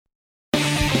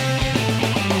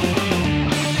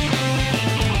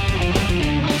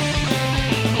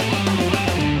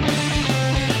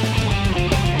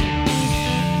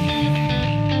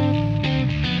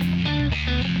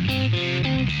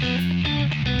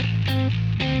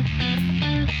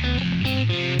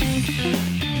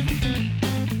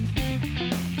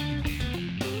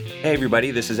Hey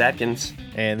everybody, this is Atkins,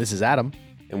 And this is Adam.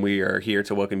 and we are here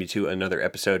to welcome you to another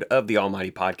episode of the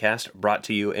Almighty Podcast, brought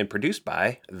to you and produced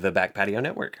by the Back Patio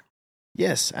Network.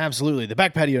 Yes, absolutely. The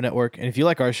Back Patio Network. And if you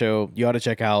like our show, you ought to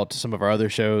check out some of our other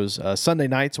shows. Sunday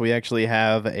nights, we actually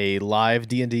have a live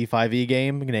D&D 5e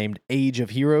game named Age of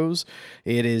Heroes.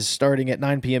 It is starting at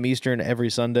 9 p.m. Eastern every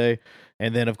Sunday.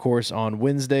 And then, of course, on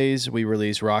Wednesdays, we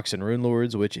release Rocks and Rune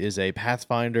Lords, which is a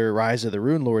Pathfinder Rise of the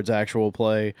Rune Lords actual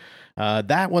play.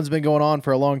 That one's been going on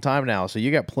for a long time now, so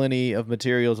you got plenty of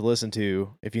material to listen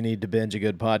to if you need to binge a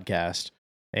good podcast.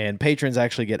 And patrons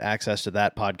actually get access to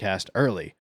that podcast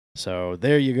early. So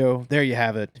there you go. There you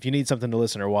have it. If you need something to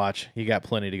listen or watch, you got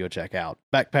plenty to go check out.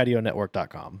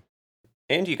 BackPatioNetwork.com.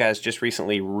 And you guys just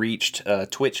recently reached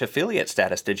Twitch affiliate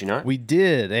status, did you not? We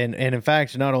did. And in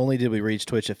fact, not only did we reach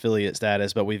Twitch affiliate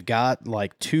status, but we've got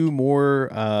like 2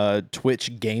 more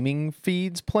Twitch gaming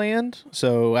feeds planned.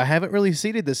 So I haven't really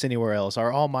seeded this anywhere else.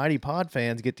 Our almighty pod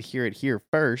fans get to hear it here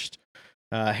first.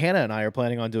 Hannah and I are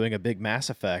planning on doing a big Mass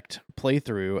Effect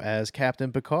playthrough as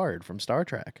Captain Picard from Star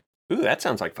Trek. Ooh, that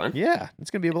sounds like fun. Yeah, it's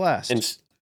going to be a blast. And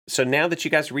so now that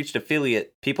you guys reached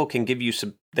affiliate, people can give you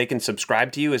they can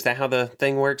subscribe to you. Is that how the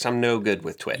thing works? I'm no good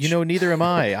with Twitch. You know, neither am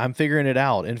I. I'm figuring it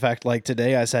out. In fact, like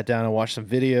today, I sat down and watched some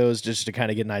videos just to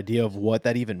kind of get an idea of what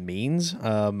that even means.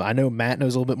 I know Matt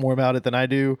knows a little bit more about it than I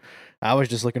do. I was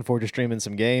just looking forward to streaming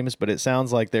some games, but it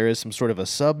sounds like there is some sort of a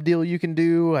sub deal you can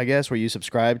do, I guess, where you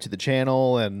subscribe to the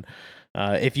channel. And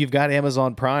if you've got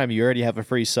Amazon Prime, you already have a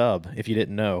free sub, if you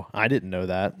didn't know. I didn't know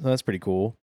that. That's pretty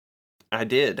cool. I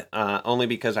did, only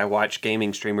because I watch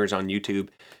gaming streamers on YouTube,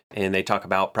 and they talk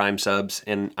about Prime subs,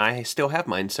 and I still have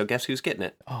mine, so guess who's getting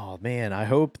it? Oh, man, I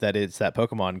hope that it's that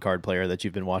Pokemon card player that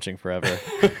you've been watching forever.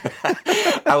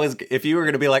 If you were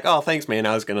going to be like, oh, thanks, man,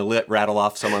 I was going to rattle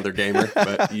off some other gamer,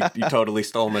 but you totally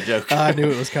stole my joke. I knew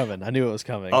it was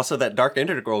coming. Also, that Dark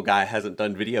Integral guy hasn't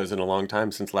done videos in a long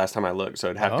time since last time I looked, so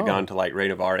it'd have to gone to like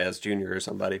Rain of Arez Jr. or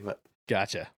somebody, but...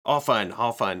 Gotcha. All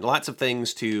fun. Lots of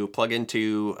things to plug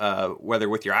into, whether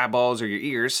with your eyeballs or your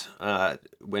ears,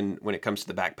 when it comes to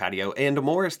the Back Patio, and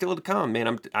more is still to come.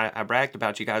 Man, I bragged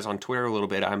about you guys on Twitter a little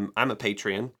bit. I'm a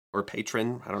Patreon or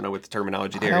patron. I don't know what the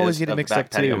terminology there is. I always get it mixed up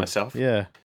too. Myself. Yeah.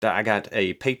 I got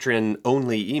a patron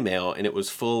only email, and it was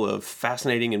full of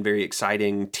fascinating and very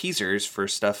exciting teasers for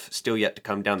stuff still yet to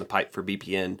come down the pipe for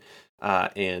BPN.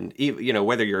 And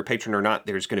whether you're a patron or not,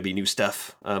 there's going to be new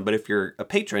stuff. But if you're a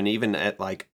patron, even at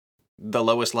like the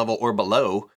lowest level or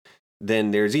below,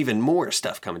 then there's even more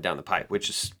stuff coming down the pipe, which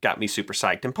has got me super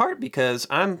psyched. In part because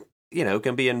I'm, going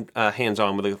to be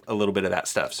hands-on with a little bit of that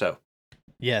stuff. So.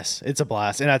 Yes, it's a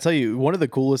blast. And I tell you, one of the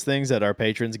coolest things that our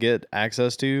patrons get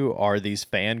access to are these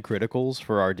fan criticals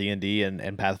for our D&D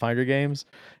and Pathfinder games.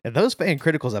 And those fan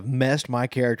criticals have messed my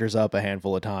characters up a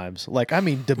handful of times.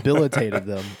 Debilitated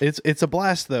them. It's a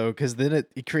blast, though, because then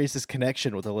it creates this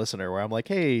connection with the listener where I'm like,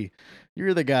 hey,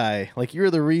 you're the guy. Like, you're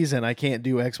the reason I can't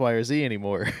do X, Y, or Z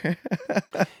anymore.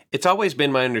 It's always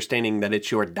been my understanding that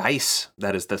it's your dice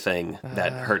that is the thing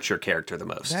that hurts your character the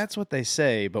most. That's what they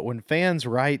say, but when fans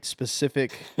write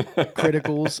specific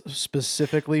criticals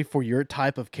specifically for your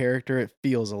type of character, it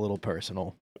feels a little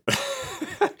personal.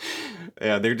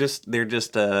 Yeah, they're just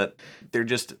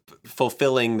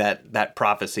fulfilling that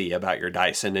prophecy about your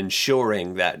dice and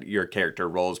ensuring that your character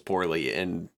rolls poorly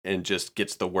and just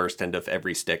gets the worst end of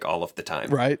every stick all of the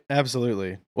time. Right,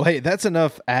 absolutely. Well, hey, that's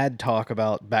enough ad talk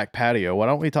about Back Patio. Why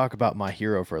don't we talk about My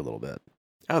Hero for a little bit?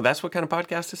 Oh, that's what kind of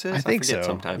podcast this is? I think forget so.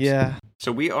 Sometimes. Yeah.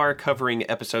 So we are covering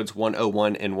episodes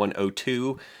 101 and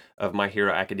 102 of My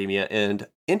Hero Academia, and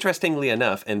interestingly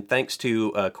enough, and thanks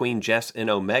to Queen Jess in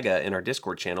Omega in our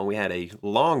Discord channel, we had a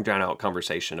long drawn-out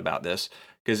conversation about this,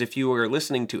 because if you were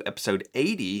listening to episode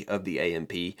 80 of the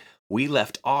AMP, we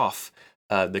left off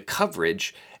the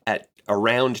coverage at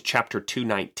around chapter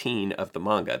 219 of the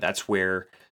manga. That's where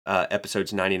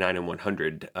episodes 99 and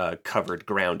 100 covered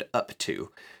ground up to.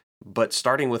 But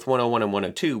starting with 101 and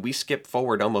 102, we skipped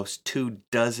forward almost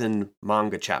 24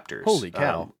 manga chapters. Holy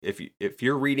cow. If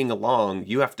you're reading along,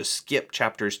 you have to skip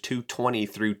chapters 220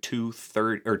 through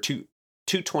 230 or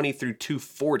 220 through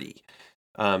 240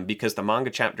 because the manga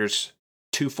chapters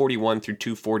 241 through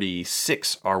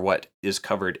 246 are what is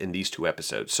covered in these 2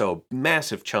 episodes. So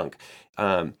massive chunk.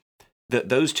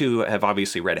 Those 2 have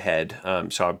obviously read ahead,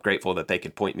 so I'm grateful that they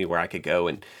could point me where I could go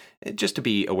and just to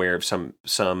be aware of some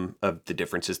of the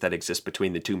differences that exist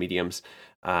between the 2 mediums.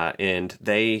 And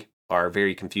they are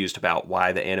very confused about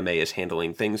why the anime is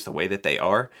handling things the way that they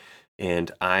are. And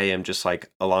I am just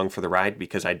like along for the ride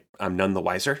because I'm none the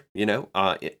wiser,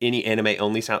 Any anime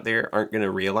onlys out there aren't going to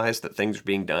realize that things are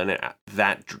being done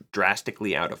that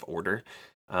drastically out of order.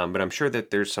 But I'm sure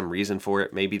that there's some reason for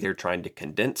it. Maybe they're trying to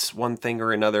condense one thing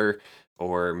or another,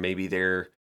 or maybe they're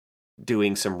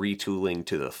doing some retooling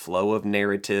to the flow of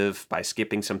narrative by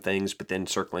skipping some things, but then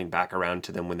circling back around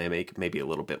to them when they make maybe a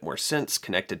little bit more sense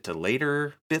connected to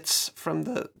later bits from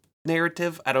the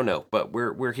narrative. I don't know, but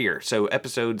we're here. So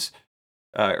episodes,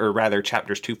 or rather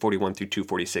chapters 241 through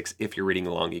 246, if you're reading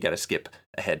along, you got to skip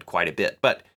ahead quite a bit.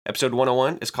 But episode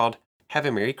 101 is called Have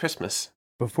a Merry Christmas.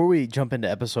 Before we jump into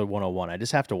episode 101, I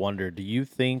just have to wonder, do you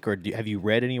think, or have you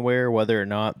read anywhere whether or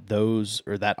not those,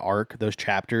 or that arc, those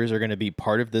chapters are going to be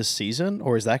part of this season,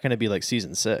 or is that going to be like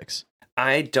season 6?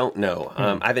 I don't know.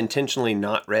 I've intentionally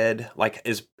not read, like,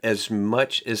 as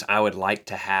much as I would like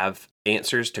to have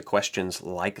answers to questions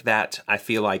like that. I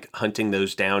feel like hunting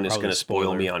those down is going to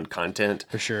spoil me on content.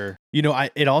 For sure. You know,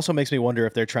 it also makes me wonder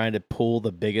if they're trying to pull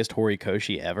the biggest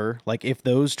Horikoshi ever. Like, if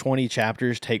those 20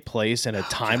 chapters take place in a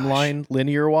timeline,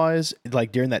 linear-wise,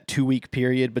 like during that 2-week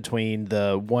period between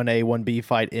the 1A, 1B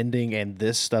fight ending and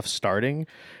this stuff starting,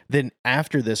 then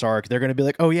after this arc, they're going to be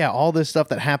like, oh yeah, all this stuff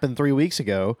that happened 3 weeks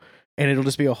ago, and it'll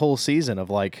just be a whole season of,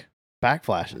 like,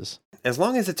 backflashes. As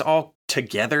long as it's all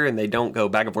together and they don't go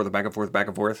back and forth, back and forth, back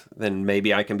and forth, then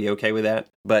maybe I can be okay with that.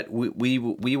 But we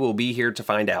will be here to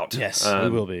find out. Yes, we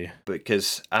will be.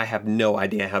 Because I have no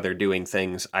idea how they're doing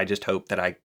things. I just hope that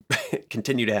I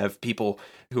continue to have people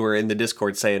who are in the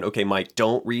Discord saying, okay, Mike,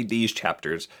 don't read these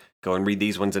chapters. Go and read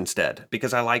these ones instead.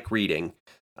 Because I like reading.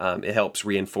 It helps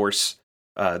reinforce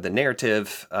the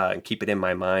narrative and keep it in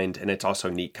my mind. And it's also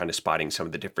neat kind of spotting some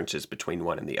of the differences between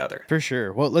one and the other. For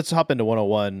sure. Well, let's hop into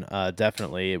 101.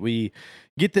 Definitely. We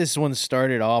get this one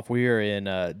started off. We are in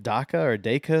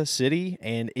Daka City,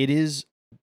 and it is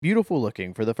beautiful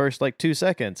looking for the first like 2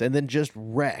 seconds, and then just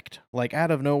wrecked like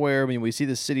out of nowhere. I mean, we see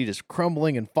the city just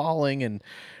crumbling and falling, and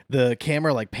the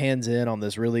camera like pans in on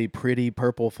this really pretty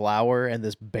purple flower, and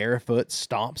this barefoot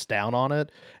stomps down on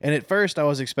it. And at first I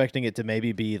was expecting it to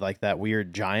maybe be like that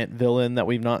weird giant villain that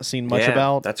we've not seen much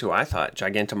about. That's who I thought,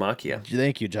 Gigantomachia.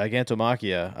 Thank you,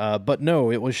 Gigantomachia. But no,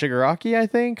 it was Shigaraki, I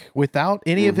think, without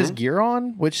any of his gear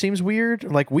on, which seems weird.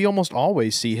 Like, we almost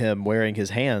always see him wearing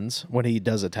his hands when he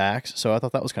does attacks, so I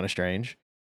thought that was kind of strange.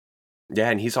 Yeah,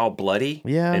 and he's all bloody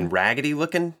and raggedy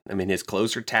looking. I mean, his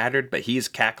clothes are tattered, but he's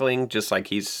cackling just like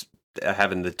he's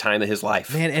having the time of his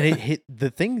life. Man, and the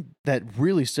thing that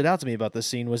really stood out to me about this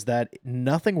scene was that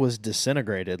nothing was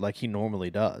disintegrated like he normally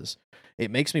does. It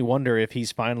makes me wonder if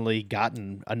he's finally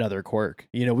gotten another quirk.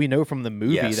 You know, we know from the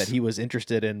movie that he was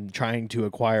interested in trying to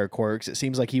acquire quirks. It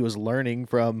seems like he was learning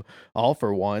from All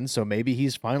for One, so maybe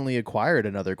he's finally acquired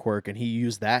another quirk, and he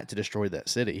used that to destroy that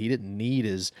city. He didn't need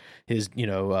his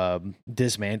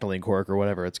dismantling quirk or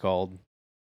whatever it's called.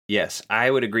 Yes,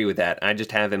 I would agree with that. I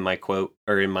just have in my quote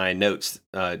or in my notes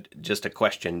just a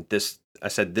question. I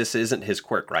said this isn't his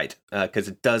quirk, right? Because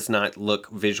it does not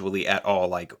look visually at all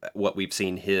like what we've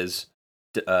seen his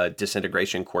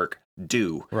disintegration quirk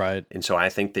do. Right. And so I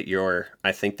think that you're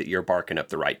barking up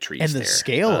the right trees. And the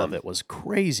scale of it was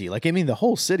crazy. Like, I mean, the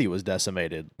whole city was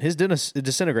decimated. His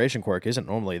disintegration quirk isn't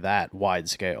normally that wide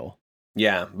scale.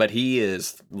 Yeah, but he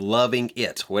is loving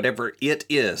it, whatever it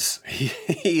is.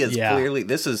 He is clearly.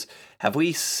 Have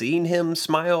we seen him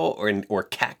smile or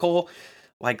cackle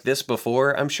like this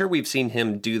before? I'm sure we've seen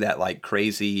him do that like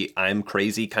crazy, I'm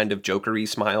crazy kind of jokery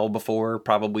smile before,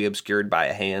 probably obscured by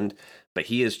a hand. But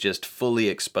he is just fully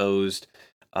exposed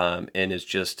and is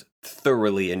just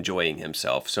thoroughly enjoying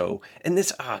himself. So, and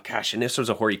this was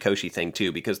a Horikoshi thing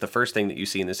too, because the first thing that you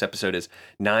see in this episode is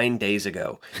 9 days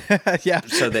ago. Yeah.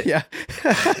 So that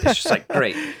it's just like,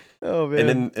 great. Oh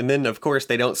man. And then of course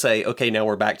they don't say, okay, now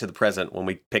we're back to the present when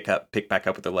we pick back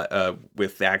up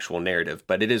with the actual narrative.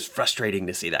 But it is frustrating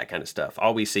to see that kind of stuff.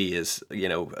 All we see is,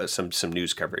 some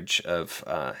news coverage of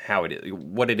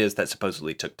what it is that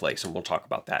supposedly took place, and we'll talk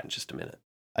about that in just a minute.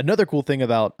 Another cool thing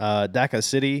about Daka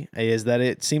City is that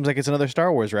it seems like it's another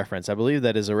Star Wars reference. I believe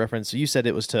that is a reference. You said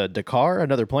it was to Dakar,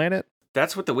 another planet.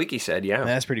 That's what the wiki said. Yeah,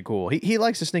 that's pretty cool. He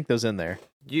likes to sneak those in there.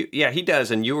 He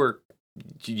does. And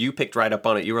you picked right up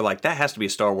on it. You were like, that has to be a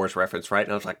Star Wars reference, right?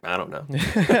 And I was like, I don't know.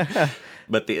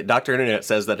 But the Dr. Internet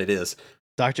says that it is.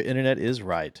 Dr. Internet is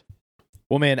right.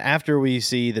 Well, man, after we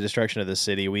see the destruction of the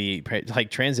city, we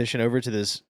transition over to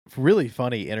this really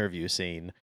funny interview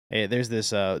scene. There's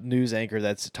this news anchor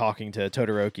that's talking to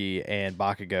Todoroki and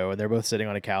Bakugo, and they're both sitting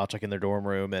on a couch like in their dorm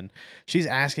room, and she's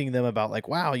asking them about like,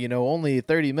 wow, only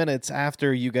 30 minutes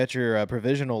after you get your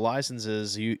provisional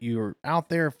licenses, you're out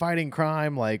there fighting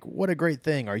crime. Like, what a great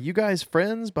thing. Are you guys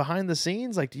friends behind the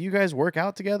scenes? Like, do you guys work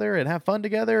out together and have fun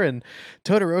together? And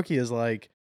Todoroki is like,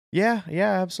 Yeah,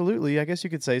 yeah, absolutely. I guess you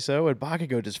could say so. And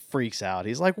Bakugo just freaks out.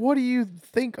 He's like, "What do you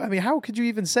think? I mean, how could you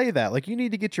even say that? Like, you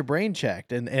need to get your brain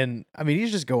checked." And I mean,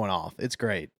 he's just going off. It's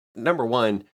great. Number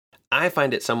one, I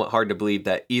find it somewhat hard to believe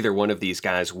that either one of these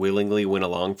guys willingly went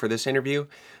along for this interview,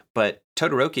 but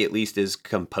Todoroki at least is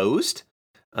composed.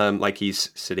 Like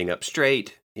he's sitting up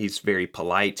straight. He's very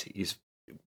polite. He's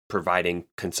providing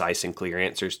concise and clear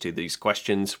answers to these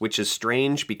questions, which is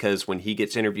strange because when he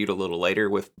gets interviewed a little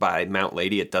later by Mount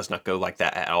Lady, it does not go like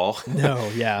that at all. No,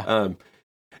 yeah.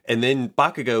 And then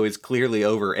Bakugo is clearly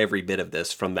over every bit of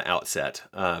this from the outset.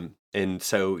 And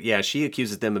so, yeah, she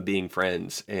accuses them of being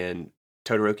friends. And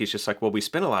Todoroki's just like, well, we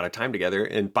spent a lot of time together.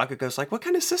 And Bakugo's like, what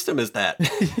kind of system is that?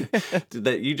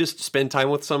 That you just spend time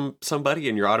with somebody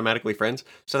and you're automatically friends?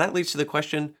 So that leads to the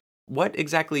question, what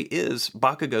exactly is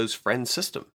Bakugo's friend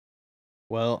system?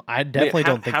 Well, I definitely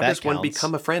don't think how that does one counts.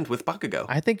 become a friend with Bakugo?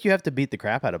 I think you have to beat the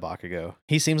crap out of Bakugo.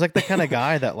 He seems like the kind of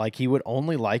guy that like he would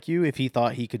only like you if he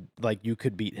thought he could like you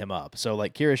could beat him up. So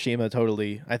like Kirishima,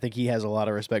 totally. I think he has a lot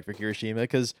of respect for Kirishima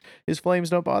because his flames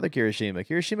don't bother Kirishima.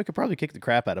 Kirishima could probably kick the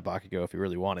crap out of Bakugo if he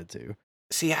really wanted to.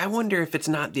 See, I wonder if it's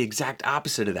not the exact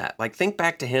opposite of that. Like, think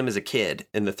back to him as a kid,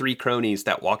 and the three cronies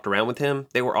that walked around with him,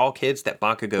 they were all kids that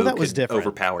Bakugo could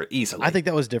overpower easily. I think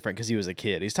that was different because he was a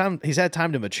kid. He's had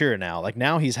time to mature now. Like,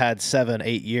 now he's had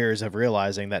 7-8 years of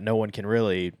realizing that no one can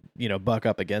really, buck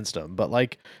up against him. But,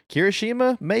 like,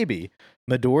 Kirishima, maybe.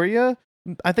 Midoriya,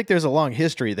 I think there's a long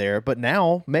history there, but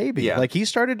now, maybe. Yeah. Like, he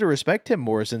started to respect him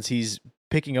more since he's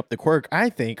picking up the quirk, I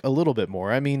think, a little bit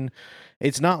more. I mean,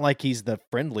 it's not like he's the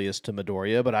friendliest to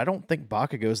Midoriya, but I don't think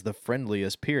Bakugo's the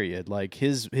friendliest, period. Like,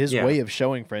 his way of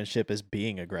showing friendship is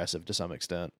being aggressive to some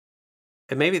extent.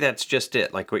 And maybe that's just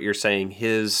it. Like what you're saying,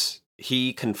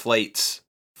 he conflates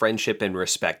friendship and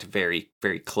respect very,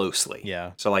 very closely.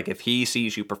 Yeah. So, like, if he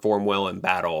sees you perform well in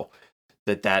battle,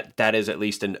 that is at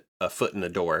least a foot in the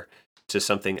door to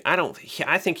something.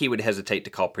 I think he would hesitate to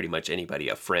call pretty much anybody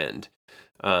a friend.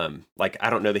 Like, I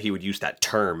don't know that he would use that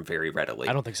term very readily.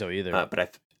 I don't think so either.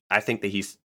 But I think that he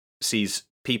sees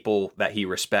people that he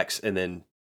respects, and then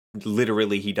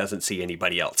literally he doesn't see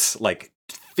anybody else. Like,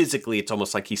 physically, it's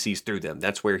almost like he sees through them.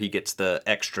 That's where he gets the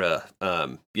extra,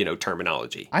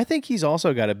 terminology. I think he's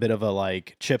also got a bit of a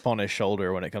like chip on his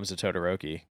shoulder when it comes to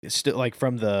Todoroki. It's still like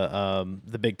from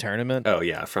the big tournament. Oh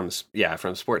yeah, from Sports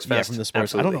Fest. Yeah, from the sports.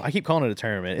 Absolutely. I don't know. I keep calling it a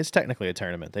tournament. It's technically a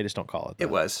tournament. They just don't call it that. It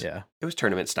was. Yeah, it was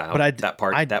tournament style. But that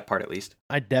part at least.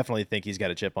 I definitely think he's got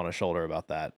a chip on his shoulder about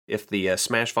that. If the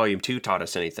Smash Volume 2 taught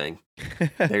us anything,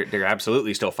 they're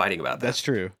absolutely still fighting about that. That's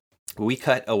true. We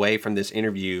cut away from this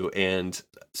interview, and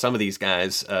some of these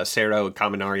guys, Sero,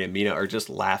 Kaminari, and Mina, are just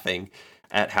laughing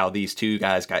at how these two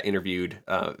guys got interviewed.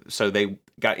 So they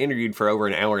got interviewed for over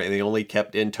an hour, and they only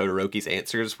kept in Todoroki's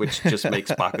answers, which just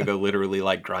makes Bakugo literally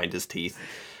like grind his teeth.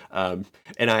 And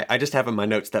I just have in my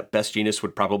notes that Best Jeanist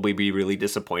would probably be really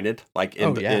disappointed, like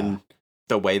in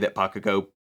the way that Bakugo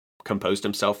composed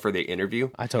himself for the interview.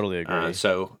 I totally agree.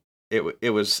 So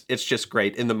it's just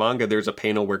great. In the manga, there's a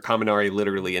panel where Kaminari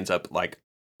literally ends up like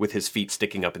with his feet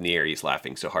sticking up in the air. He's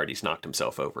laughing so hard he's knocked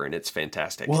himself over, and it's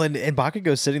fantastic. Well, and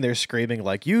Bakugo's sitting there screaming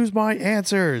like, "Use my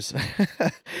answers,"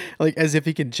 like as if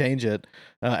he can change it.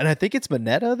 And I think it's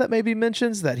Mineta that maybe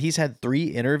mentions that he's had 3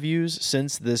 interviews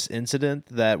since this incident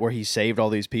where he saved all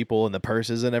these people and the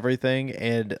purses and everything,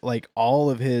 and like all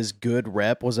of his good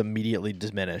rep was immediately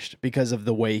diminished because of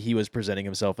the way he was presenting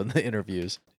himself in the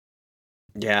interviews.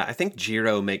 Yeah, I think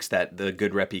Jiro makes that the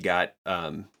good rep he got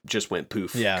just went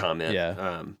poof comment.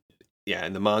 Yeah,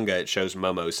 in the manga, it shows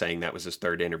Momo saying that was his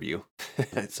 3rd interview.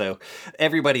 So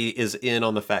everybody is in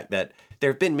on the fact that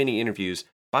there have been many interviews.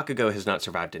 Bakugo has not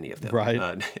survived any of them.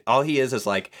 Right. All he is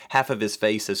like half of his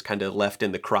face is kind of left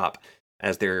in the crop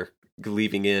as they're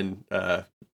leaving in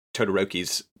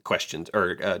Todoroki's questions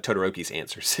or Todoroki's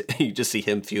answers. You just see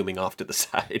him fuming off to the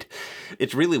side.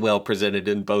 It's really well presented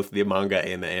in both the manga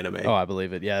and the anime. Oh, I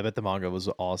believe it. Yeah, I bet the manga was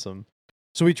awesome.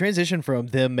 So we transition from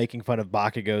them making fun of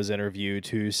Bakugo's interview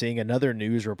to seeing another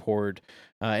news report,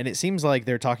 and it seems like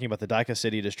they're talking about the Daika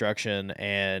City destruction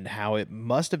and how it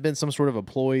must have been some sort of a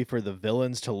ploy for the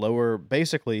villains to lower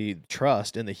basically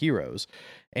trust in the heroes.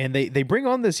 And they bring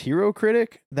on this hero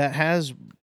critic that has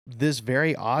this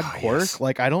very odd quirk. Yes.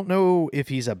 Like, I don't know if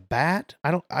he's a bat.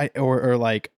 Or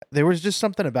like there was just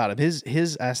something about him.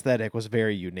 His aesthetic was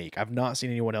very unique. I've not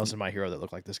seen anyone else in My Hero that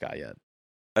looked like this guy yet.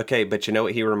 Okay, but you know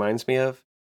what he reminds me of?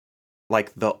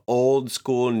 Like the old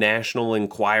school National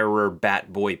Enquirer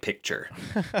Bat Boy picture.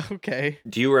 Okay.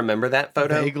 Do you remember that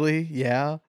photo? Vaguely,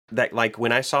 yeah. that like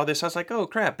when I saw this, I was like, oh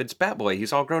crap, it's Batboy.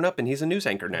 He's all grown up and he's a news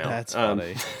anchor now. That's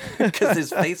funny. Because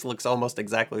his face looks almost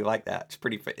exactly like that.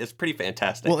 It's pretty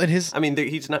fantastic. Well, and his, I mean,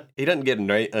 he doesn't get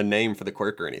a name for the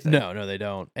quirk or anything. no, they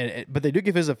don't. But they do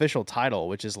give his official title,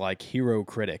 which is like hero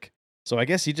critic. So I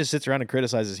guess he just sits around and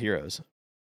criticizes heroes.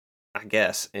 I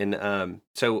guess. And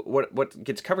so what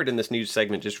gets covered in this news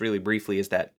segment just really briefly is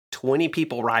that 20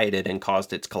 people rioted and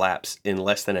caused its collapse in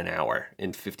less than an hour,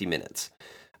 in 50 minutes.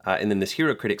 And then this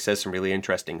hero critic says some really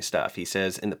interesting stuff. He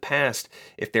says, in the past,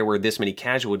 if there were this many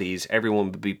casualties,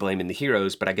 everyone would be blaming the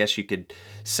heroes. But I guess you could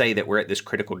say that we're at this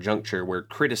critical juncture where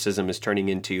criticism is turning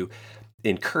into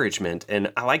encouragement.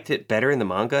 And I liked it better in the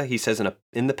manga. He says,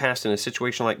 in the past, in a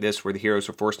situation like this where the heroes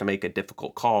were forced to make a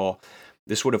difficult call,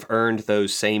 this would have earned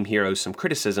those same heroes some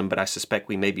criticism, but I suspect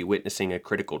we may be witnessing a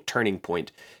critical turning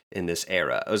point in this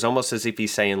era. It was almost as if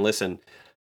he's saying, listen,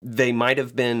 the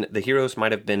heroes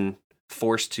might have been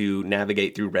forced to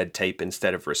navigate through red tape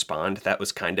instead of respond. That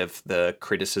was kind of the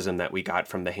criticism that we got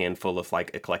from the handful of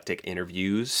like eclectic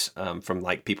interviews from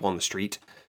like people on the street,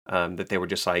 that they were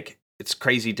just like, it's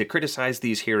crazy to criticize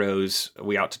these heroes.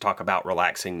 We ought to talk about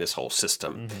relaxing this whole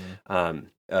system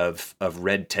of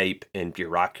red tape and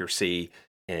bureaucracy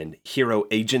and hero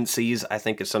agencies, I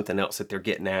think is something else that they're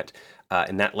getting at.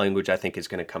 And that language, I think, is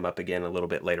going to come up again a little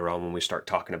bit later on when we start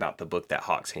talking about the book that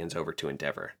Hawks hands over to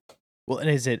Endeavor. Well,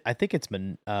 and I think it's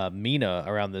Mina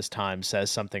around this time says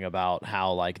something about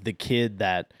how like the kid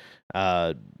that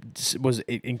was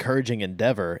encouraging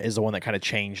Endeavor is the one that kind of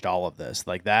changed all of this.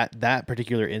 Like that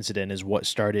particular incident is what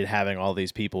started having all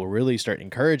these people really start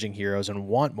encouraging heroes and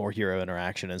want more hero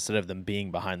interaction instead of them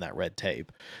being behind that red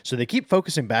tape. So they keep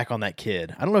focusing back on that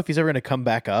kid. I don't know if he's ever going to come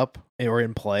back up or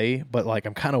in play, but like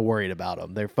I'm kind of worried about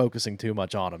him. They're focusing too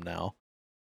much on him now.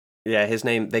 Yeah, his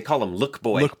name, they call him Look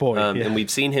Boy. Look Boy, yeah. And we've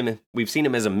seen him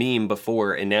as a meme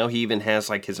before, and now he even has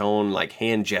like his own like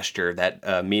hand gesture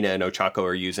that Mina and Ochako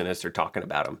are using as they're talking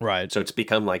about him. Right. So it's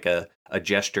become like a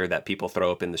gesture that people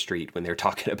throw up in the street when they're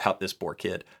talking about this poor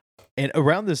kid. And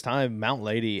around this time, Mount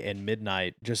Lady and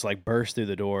Midnight just like burst through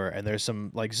the door, and there's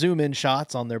some like zoom in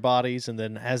shots on their bodies, and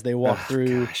then as they walk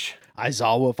through,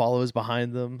 Aizawa follows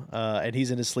behind them, and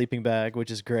he's in his sleeping bag, which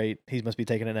is great. He must be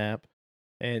taking a nap.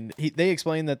 And they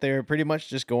explain that they're pretty much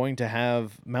just going to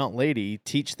have Mount Lady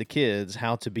teach the kids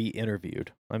how to be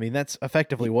interviewed. I mean, that's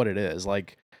effectively what it is.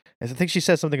 Like, I think she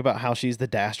says something about how she's the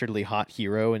dastardly hot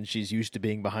hero and she's used to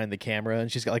being behind the camera,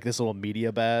 and she's got like this little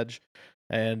media badge.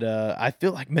 And I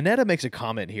feel like Mineta makes a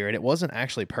comment here, and it wasn't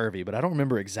actually pervy, but I don't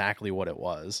remember exactly what it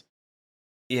was.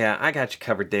 Yeah, I got you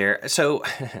covered there. So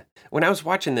when I was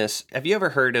watching this, have you ever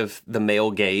heard of the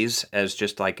male gaze as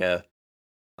just like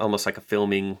almost like a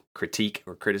filming critique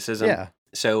or criticism? Yeah.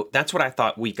 So that's what I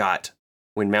thought we got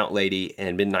when Mount Lady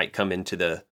and Midnight come into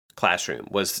the classroom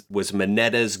was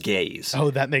Mineta's gaze. Oh,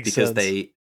 that makes sense. Because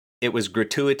it was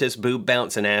gratuitous boob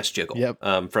bounce and ass jiggle.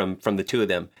 Yep. From the two of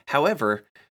them. However,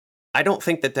 I don't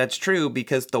think that that's true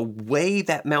because the way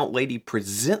that Mount Lady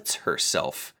presents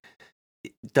herself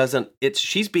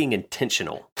she's being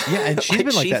intentional. Yeah, and she's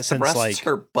been like that since like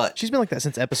her butt. She's been like that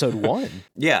since episode 1.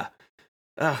 Yeah.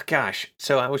 Oh gosh.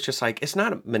 So I was just like, it's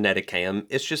not a Mineta cam.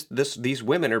 It's just these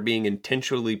women are being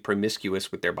intentionally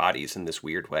promiscuous with their bodies in this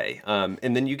weird way.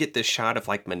 And then you get this shot of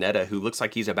like Mineta who looks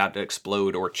like he's about to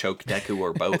explode or choke Deku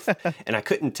or both. And I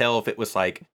couldn't tell if it was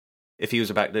like if he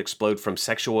was about to explode from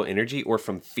sexual energy or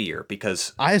from fear,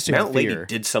 because I assume Mount fear. Lady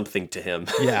did something to him.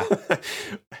 Yeah.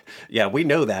 Yeah, we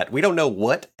know that. We don't know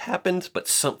what happened, but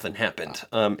something happened.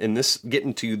 And this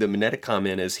getting to the Mineta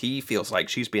comment is he feels like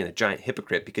she's being a giant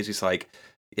hypocrite because he's like,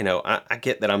 you know, I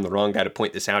get that I'm the wrong guy to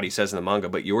point this out, he says in the manga,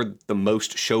 but you're the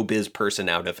most showbiz person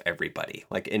out of everybody.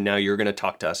 Like, and now you're going to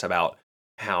talk to us about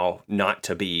how not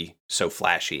to be so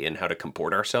flashy and how to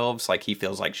comport ourselves. Like, he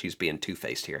feels like she's being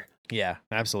two-faced here. Yeah,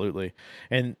 absolutely.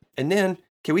 And then,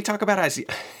 can we talk about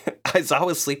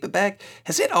Aizawa's sleeping bag?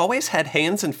 Has it always had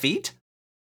hands and feet?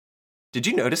 Did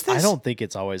you notice this? I don't think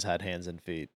it's always had hands and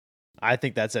feet. I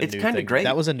think that's a new thing. Great.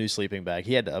 That was a new sleeping bag.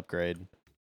 He had to upgrade.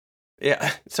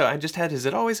 Yeah, so I just has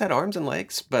it always had arms and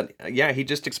legs? But yeah, he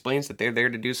just explains that they're there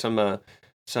to do some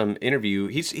interview.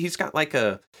 He's got like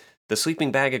the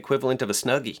sleeping bag equivalent of a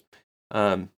Snuggie.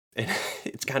 And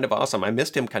it's kind of awesome. I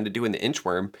missed him kind of doing the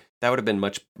inchworm. That would have been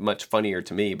much funnier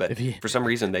to me, but for some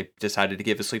reason they decided to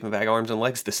give his sleeping bag arms and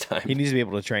legs this time. He needs to be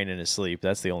able to train in his sleep.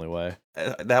 That's the only way.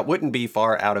 That wouldn't be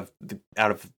far out of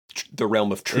the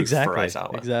realm of truth for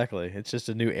Aizawa. Exactly. It's just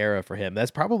a new era for him.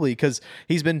 That's probably because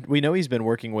we know he's been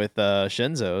working with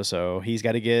Shinzo, so he's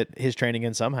got to get his training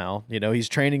in somehow. You know, he's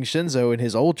training Shinzo in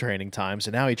his old training time,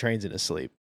 so now he trains in his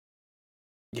sleep.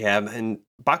 Yeah, and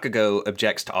Bakugo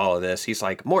objects to all of this. He's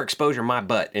like, more exposure, my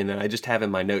butt. And I just have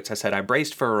in my notes, I said, I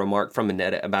braced for a remark from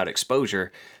Mineta about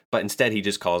exposure, but instead he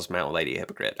just calls Mountain Lady a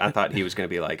hypocrite. I thought he was going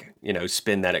to be like,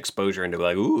 spin that exposure into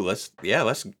like, ooh, let's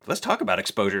talk about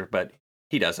exposure. But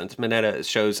he doesn't. Mineta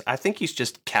shows, I think he's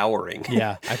just cowering.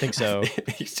 Yeah, I think so.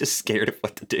 He's just scared of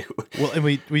what to do. Well, and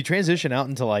we transition out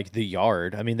into like the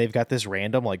yard. I mean, they've got this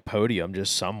random like podium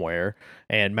just somewhere,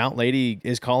 and Mount Lady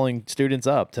is calling students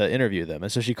up to interview them.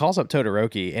 And so she calls up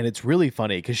Todoroki, and it's really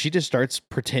funny because she just starts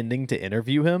pretending to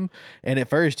interview him. And at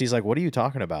first he's like, "What are you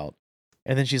talking about?"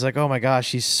 And then she's like, "Oh my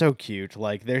gosh, he's so cute.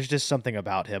 Like, there's just something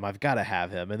about him. I've got to have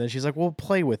him." And then she's like, "Well,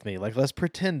 play with me. Like, let's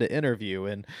pretend to interview."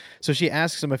 And so she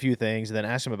asks him a few things and then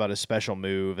asks him about his special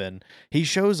move. And he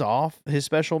shows off his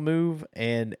special move.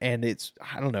 And it's,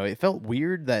 I don't know, it felt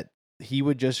weird that he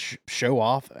would just show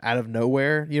off out of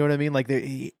nowhere. You know what I mean? Like,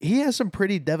 he has some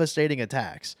pretty devastating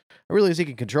attacks. I realize he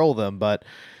can control them, but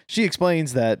she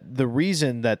explains that the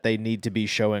reason that they need to be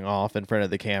showing off in front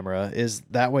of the camera is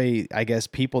that way, I guess,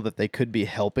 people that they could be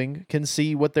helping can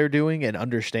see what they're doing and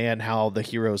understand how the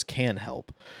heroes can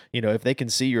help. If they can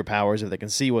see your powers, if they can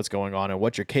see what's going on and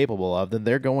what you're capable of, then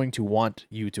they're going to want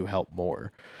you to help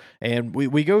more. And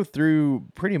we go through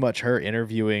pretty much her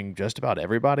interviewing just about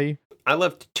everybody. I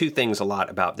loved two things a lot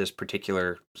about this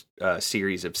particular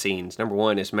series of scenes. Number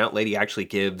one is Mount Lady actually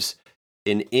gives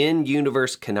an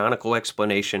in-universe canonical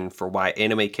explanation for why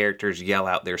anime characters yell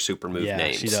out their super move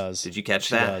names. She does. Did you catch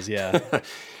that? She does, yeah.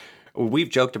 We've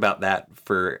joked about that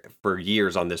for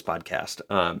years on this podcast.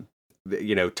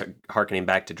 Harkening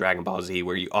back to Dragon Ball Z,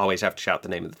 where you always have to shout the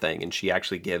name of the thing, and she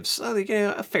actually gives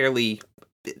a fairly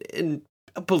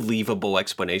a believable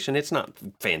explanation. It's not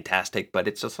fantastic, but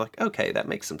it's just like, okay, that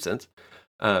makes some sense.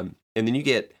 And then you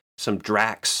get some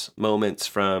Drax moments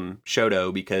from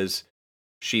Shoto because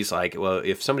she's like, well,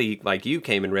 if somebody like you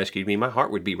came and rescued me, my heart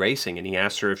would be racing. And he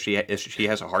asks her if she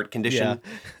has a heart condition.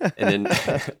 Yeah. And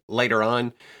then later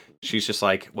on, she's just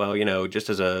like, well,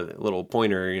 just as a little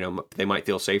pointer, they might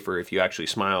feel safer if you actually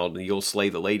smiled. You'll slay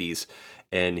the ladies.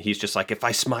 And he's just like, if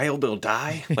I smile, they'll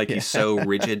die. Like, he's so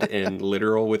rigid and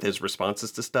literal with his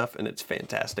responses to stuff. And it's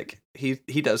fantastic. He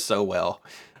does so well,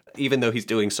 even though he's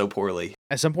doing so poorly.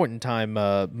 At some point in time,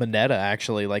 Mineta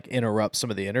actually like interrupts some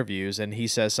of the interviews, and he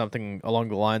says something along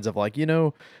the lines of like,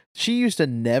 she used to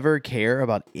never care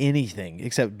about anything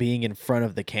except being in front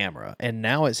of the camera, and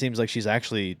now it seems like she's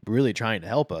actually really trying to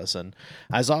help us. And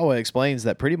Aizawa explains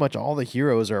that pretty much all the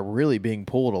heroes are really being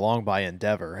pulled along by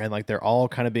Endeavor, and like they're all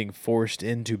kind of being forced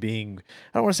into being,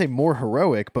 I don't want to say more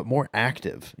heroic, but more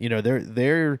active.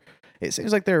 They're it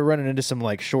seems like they're running into some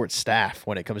like short staff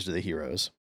when it comes to the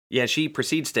heroes. Yeah, she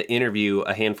proceeds to interview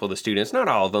a handful of the students. Not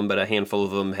all of them, but a handful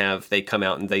of them they come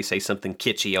out and they say something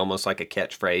kitschy, almost like a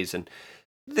catchphrase, and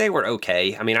they were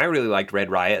okay. I mean, I really liked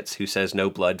Red Riots, who says no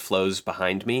blood flows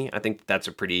behind me. I think that was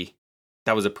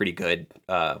a pretty good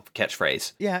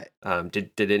catchphrase. Yeah.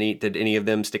 Did any of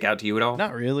them stick out to you at all?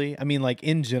 Not really. I mean, like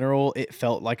in general, it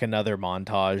felt like another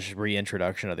montage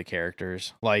reintroduction of the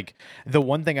characters. Like the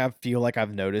one thing I feel like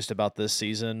I've noticed about this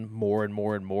season more and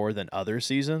more and more than other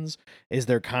seasons is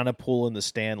they're kind of pulling the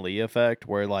Stan Lee effect,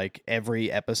 where like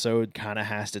every episode kind of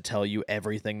has to tell you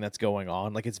everything that's going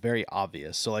on. Like it's very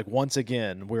obvious. So like once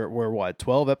again, we're what,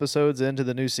 12 episodes into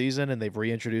the new season, and they've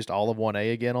reintroduced all of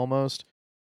 1A again almost.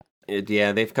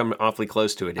 Yeah, they've come awfully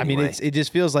close to it anyway. I mean, it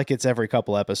just feels like it's every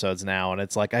couple episodes now, and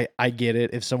it's like, I get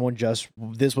it. If someone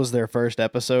this was their first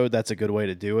episode, that's a good way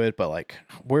to do it, but like,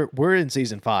 we're in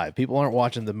season 5. People aren't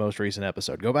watching the most recent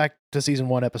episode. Go back to season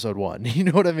 1, episode 1. You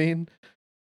know what I mean?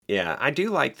 Yeah, I do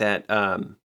like that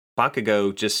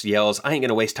Bakugo just yells, I ain't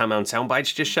gonna waste time on sound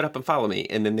bites, just shut up and follow me.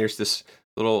 And then there's this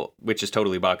little, which is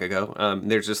totally Bakugo,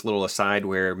 there's this little aside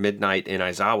where Midnight and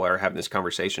Aizawa are having this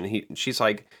conversation. She's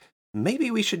like,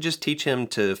 maybe we should just teach him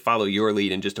to follow your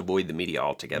lead and just avoid the media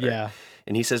altogether. Yeah.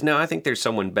 And he says, no, I think there's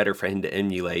someone better for him to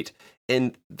emulate.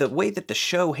 And the way that the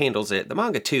show handles it, the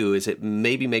manga too, is it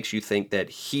maybe makes you think that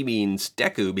he means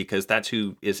Deku because that's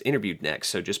who is interviewed next.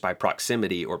 So just by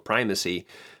proximity or primacy.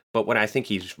 But what I think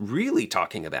he's really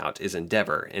talking about is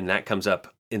Endeavor. And that comes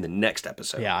up in the next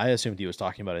episode. Yeah, I assumed he was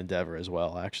talking about Endeavor as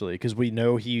well, actually, because we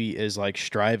know he is like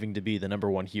striving to be the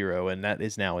number one hero, and that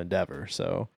is now Endeavor.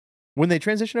 So when they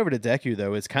transition over to Deku,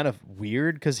 though, it's kind of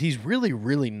weird because he's really,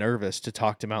 really nervous to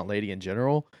talk to Mount Lady in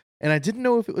general. And I didn't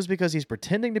know if it was because he's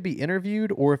pretending to be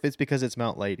interviewed or if it's because it's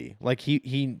Mount Lady. Like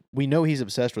we know he's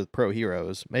obsessed with pro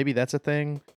heroes. Maybe that's a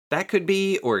thing. That could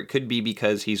be, or it could be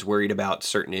because he's worried about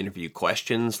certain interview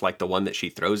questions, like the one that she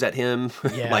throws at him.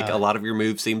 Yeah. Like a lot of your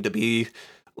moves seem to be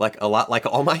like a lot like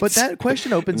All Might's. But that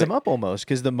question opens him up almost,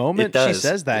 because the moment she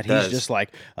says that, he's just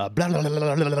like, blah, blah, blah,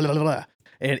 blah, blah, blah, blah.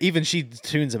 And even she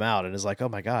tunes him out and is like, oh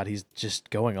my God, he's just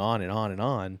going on and on and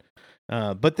on.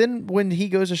 But then when he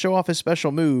goes to show off his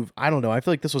special move, I don't know. I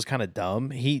feel like this was kind of dumb.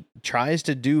 He tries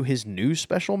to do his new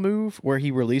special move where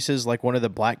he releases like one of the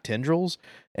black tendrils.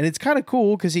 And it's kind of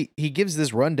cool because he gives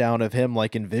this rundown of him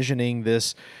like envisioning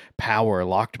this power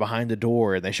locked behind the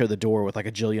door. And they show the door with like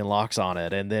a jillion locks on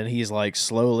it. And then he's like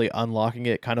slowly unlocking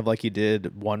it, kind of like he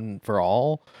did One for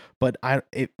All. But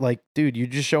dude, you're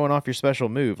just showing off your special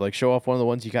move. Like, show off one of the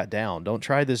ones you got down. Don't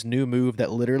try this new move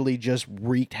that literally just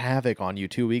wreaked havoc on you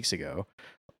 2 weeks ago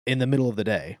in the middle of the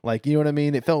day. Like, you know what I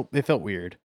mean? It felt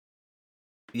weird.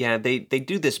 Yeah, they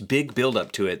do this big build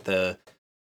up to it. The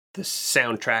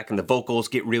soundtrack and the vocals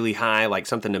get really high, like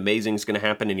something amazing is going to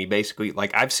happen. And he basically,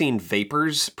 like, I've seen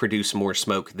vapors produce more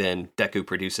smoke than Deku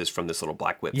produces from this little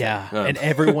black whip. Yeah, and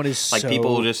everyone is like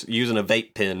people just using a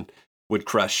vape pen would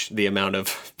crush the amount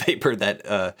of vapor that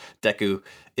Deku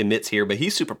emits here, but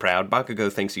he's super proud.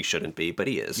 Bakugo thinks he shouldn't be, but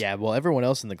he is. Yeah, well, everyone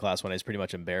else in the class one is pretty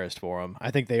much embarrassed for him.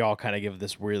 I think they all kind of give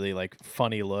this really like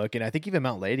funny look, and I think even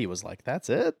Mount Lady was like, "That's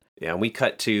it." Yeah, and we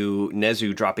cut to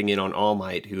Nezu dropping in on All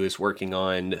Might, who is working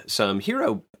on some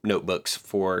hero notebooks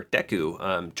for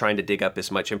Deku, trying to dig up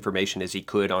as much information as he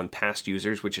could on past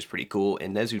users, which is pretty cool.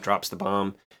 And Nezu drops the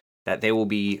bomb that they will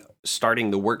be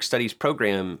starting the work studies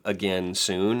program again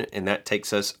soon, and that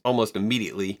takes us almost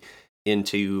immediately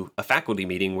into a faculty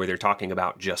meeting where they're talking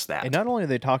about just that. And not only are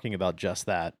they talking about just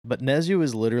that, but Nezu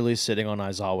is literally sitting on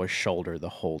Aizawa's shoulder the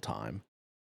whole time.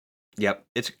 Yep.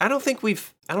 I don't think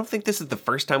this is the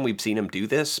first time we've seen him do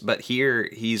this, but here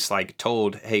he's like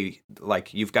told, hey,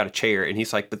 like, you've got a chair, and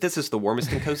he's like, but this is the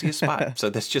warmest and coziest spot. So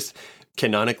that's just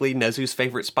canonically Nezu's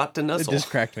favorite spot to nuzzle. It just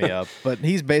cracked me up. But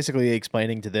he's basically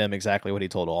explaining to them exactly what he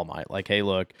told All Might. Like, hey,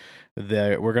 look,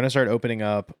 we're going to start opening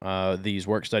up these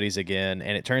work studies again.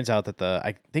 And it turns out that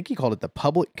I think he called it the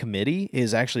public committee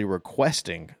is actually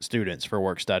requesting students for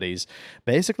work studies,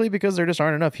 basically because there just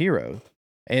aren't enough heroes.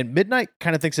 And Midnight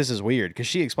kind of thinks this is weird because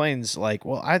she explains, like,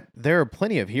 well, there are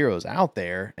plenty of heroes out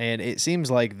there, and it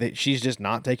seems like that she's just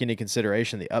not taking into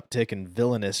consideration the uptick in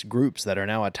villainous groups that are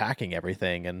now attacking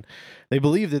everything. And they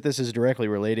believe that this is directly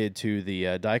related to the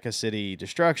Daika City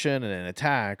destruction and an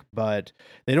attack, but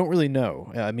they don't really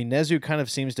know. I mean, Nezu kind of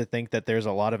seems to think that there's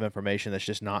a lot of information that's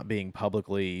just not being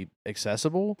publicly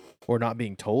accessible or not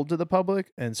being told to the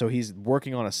public, and so he's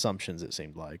working on assumptions, it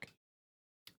seemed like.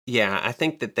 Yeah, I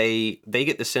think that they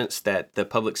get the sense that the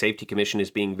Public Safety Commission is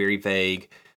being very vague.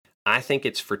 I think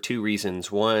it's for two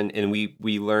reasons. One, and we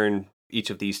learn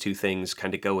each of these two things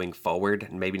kind of going forward,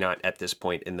 and maybe not at this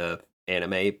point in the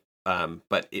anime,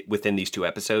 but within these two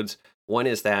episodes. One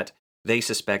is that they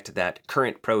suspect that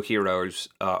current pro heroes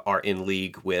are in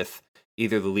league with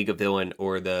either the League of Villain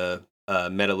or the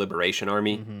Meta Liberation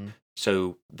Army. Mm-hmm.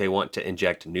 So they want to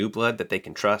inject new blood that they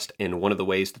can trust. And one of the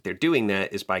ways that they're doing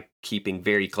that is by keeping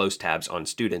very close tabs on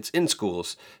students in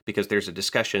schools, because there's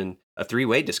a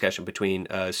three-way discussion between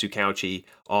Tsukauchi,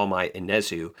 All Might, and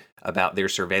Nezu about their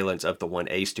surveillance of the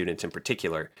 1A students in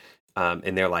particular.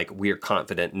 And they're like, we're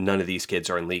confident none of these kids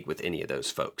are in league with any of those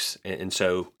folks. And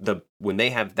so when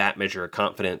they have that measure of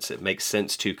confidence, it makes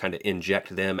sense to kind of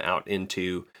inject them out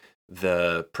into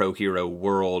the pro-hero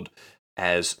world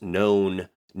as known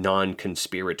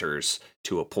non-conspirators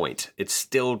to a point. It's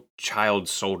still child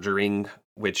soldiering,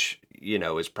 which,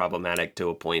 is problematic to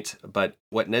a point. But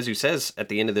what Nezu says at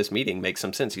the end of this meeting makes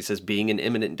some sense. He says being in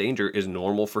imminent danger is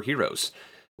normal for heroes.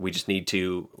 We just need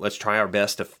let's try our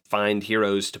best to find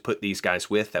heroes to put these guys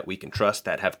with that we can trust,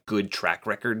 that have good track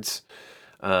records.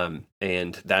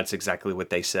 And that's exactly what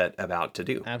they set about to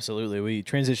do. Absolutely. We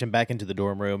transition back into the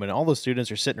dorm room, and all the students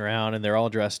are sitting around, and they're all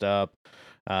dressed up.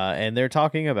 And they're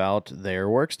talking about their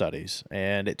work studies.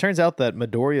 And it turns out that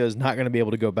Midoriya is not going to be able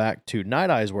to go back to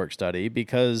Night Eye's work study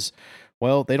because,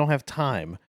 well, they don't have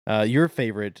time. Your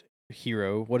favorite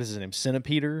hero, what is his name?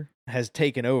 Centipeter, has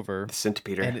taken over.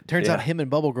 Centipeter. And it turns out him and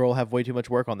Bubble Girl have way too much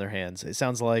work on their hands. It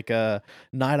sounds like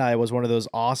Night Eye was one of those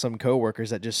awesome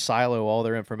coworkers that just silo all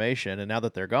their information. And now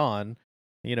that they're gone,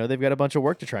 they've got a bunch of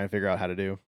work to try and figure out how to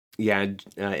do. Yeah,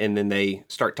 and then they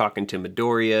start talking to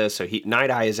Midoriya. So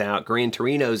Night Eye is out, Gran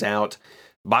Torino's out,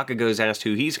 Bakugo's asked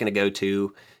who he's going to go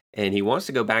to, and he wants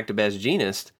to go back to Best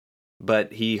Jeanist,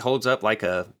 but he holds up like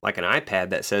an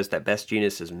iPad that says that Best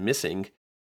Jeanist is missing.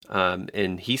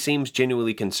 And he seems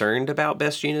genuinely concerned about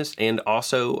Best Jeanist, and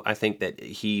also I think that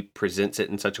he presents it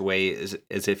in such a way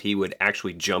as if he would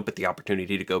actually jump at the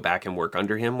opportunity to go back and work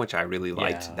under him, which I really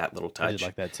liked that little touch. I did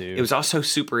like that too. It was also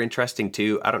super interesting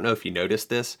too. I don't know if you noticed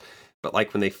this, but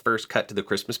like when they first cut to the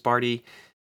Christmas party,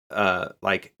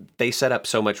 like they set up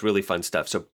so much really fun stuff.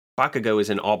 So Bakugo is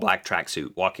in all black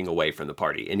tracksuit walking away from the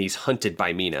party, and he's hunted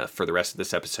by Mina for the rest of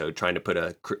this episode, trying to put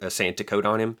a Santa coat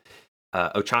on him.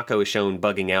 Ochako is shown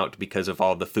bugging out because of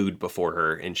all the food before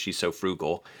her, and she's so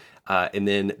frugal. And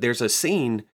then there's a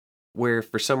scene where,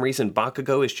 for some reason,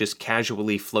 Bakugo is just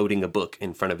casually floating a book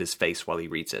in front of his face while he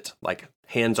reads it, like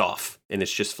hands off, and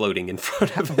it's just floating in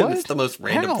front of him. What? It's the most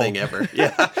random How? thing ever.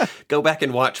 Yeah, go back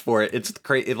and watch for it. It's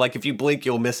crazy. Like if you blink,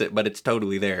 you'll miss it, but it's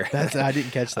totally there. I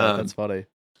didn't catch that. That's funny.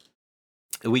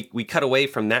 We cut away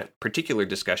from that particular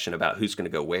discussion about who's going to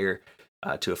go where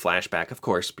to a flashback, of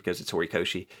course, because it's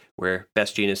Horikoshi, where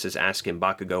Best Jeanist is asking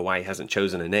Bakugo why he hasn't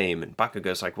chosen a name, and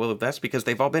Bakugo's like, well, that's because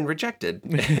they've all been rejected.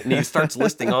 And he starts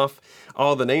listing off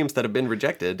all the names that have been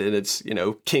rejected, and it's,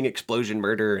 King Explosion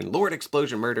Murder, and Lord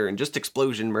Explosion Murder, and just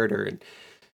Explosion Murder,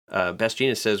 and Best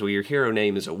Jeanist says, well, your hero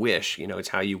name is a wish, it's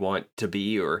how you want to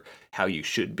be, or how you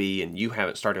should be, and you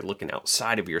haven't started looking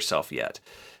outside of yourself yet.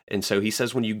 And so he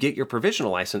says, when you get your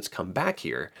provisional license, come back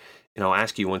here, and I'll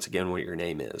ask you once again what your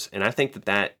name is. And I think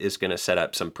that is going to set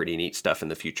up some pretty neat stuff in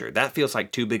the future. That feels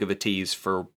like too big of a tease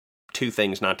for two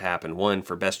things not to happen. One,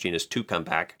 for Best Jeanist to come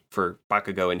back, for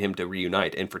Bakugo and him to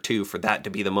reunite, and for two, for that to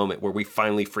be the moment where we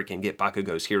finally freaking get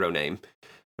Bakugo's hero name,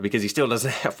 because he still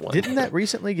doesn't have one. Didn't that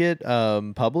recently get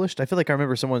published? I feel like I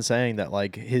remember someone saying that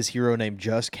like his hero name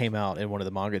just came out in one of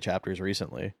the manga chapters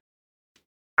recently.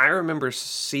 I remember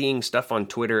seeing stuff on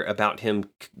Twitter about him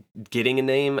getting a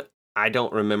name. I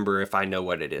don't remember if I know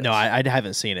what it is. No, I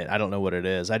haven't seen it. I don't know what it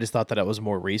is. I just thought that it was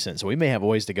more recent. So we may have a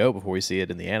ways to go before we see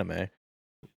it in the anime.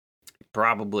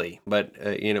 Probably. But,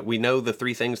 we know the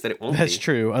three things that it won't That's be.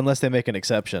 true, unless they make an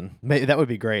exception. That would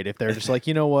be great if they're just like,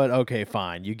 you know what? Okay,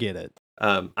 fine. You get it.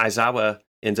 Aizawa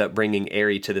ends up bringing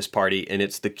Eri to this party, and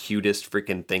it's the cutest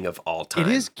freaking thing of all time.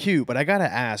 It is cute, but I got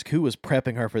to ask, who was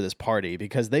prepping her for this party?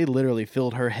 Because they literally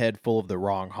filled her head full of the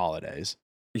wrong holidays.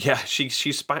 Yeah, she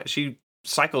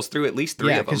cycles through at least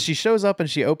three of them. Because she shows up and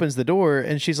she opens the door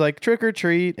and she's like, trick or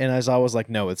treat. And Aizawa's like,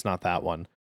 no, it's not that one.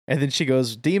 And then she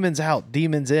goes, demons out,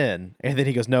 demons in. And then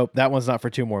he goes, nope, that one's not for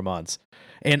 2 more months.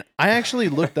 And I actually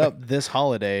looked up this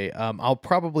holiday. I'll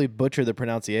probably butcher the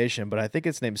pronunciation, but I think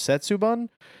it's named Setsubun.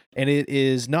 And it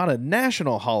is not a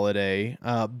national holiday,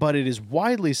 but it is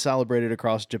widely celebrated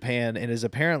across Japan and is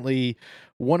apparently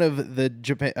one of the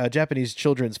Japanese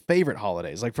children's favorite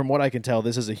holidays. Like, from what I can tell,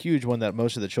 this is a huge one that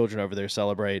most of the children over there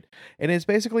celebrate. And it's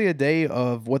basically a day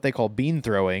of what they call bean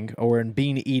throwing or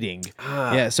bean eating.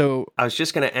 Yeah, so I was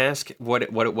just going to ask what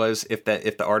it was, if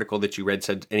the article that you read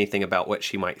said anything about what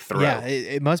she might throw. Yeah,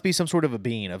 it must be some sort of a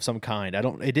bean of some kind.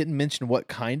 It didn't mention what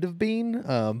kind of bean,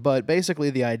 but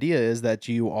basically the idea is that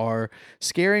you are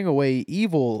scaring away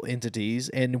evil entities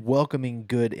and welcoming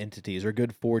good entities or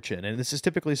good fortune. And this is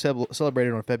typically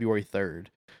celebrated on February 3rd.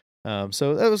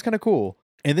 So that was kind of cool.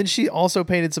 And then she also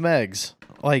painted some eggs.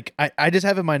 Like, I just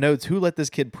have in my notes, who let this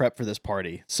kid prep for this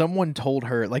party? Someone told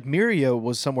her, like, Mirio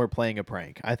was somewhere playing a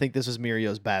prank. I think this is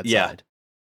Mirio's bad side.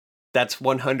 That's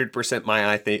 100%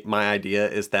 my idea,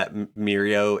 is that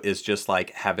Mirio is just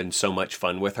like having so much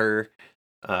fun with her,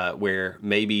 where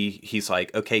maybe he's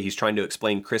like, okay, he's trying to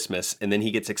explain Christmas, and then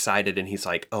he gets excited and he's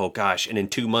like, oh gosh, and in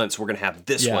 2 months we're going to have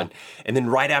this one. And then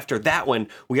right after that one,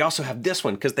 we also have this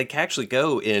one, because they can actually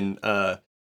go in,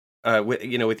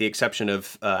 with the exception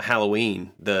of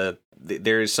Halloween,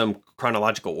 there is some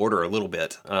chronological order a little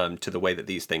bit to the way that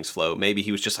these things flow. Maybe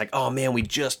he was just like, oh man, we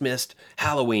just missed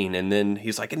Halloween. And then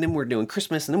he's like, and then we're doing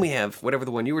Christmas, and then we have whatever the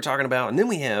one you were talking about. And then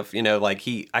we have,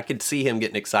 I could see him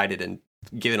getting excited and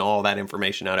giving all that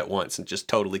information out at once and just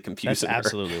totally confusing her. That's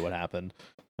absolutely what happened.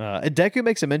 Deku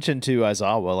makes a mention to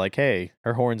Aizawa, like, hey,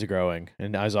 her horn's growing.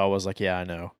 And Aizawa's like, yeah, I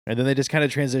know. And then they just kind of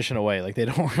transition away. Like, they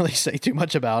don't really say too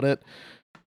much about it.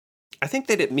 I think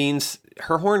that it means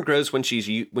her horn grows when she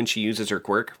uses her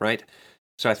quirk, right?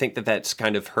 So I think that that's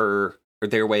kind of her, or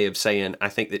their way of saying, I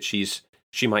think that she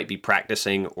might be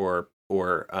practicing or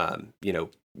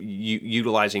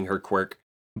utilizing her quirk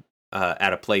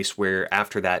at a place where,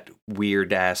 after that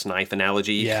weird ass knife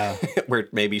analogy, where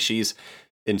maybe she's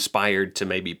inspired to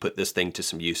maybe put this thing to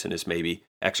some use and is maybe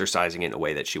exercising it in a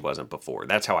way that she wasn't before.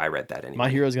 That's how I read that anyway. My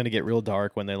hero's going to get real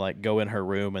dark when they like go in her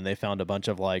room and they found a bunch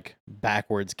of like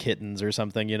backwards kittens or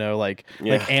something, like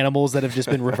animals that have just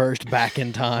been reversed back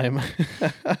in time.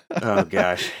 Oh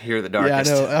gosh, you're the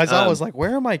darkest. Yeah, I know. I was always like,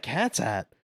 where are my cats at?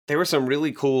 There were some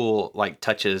really cool like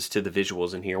touches to the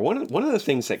visuals in here. One of the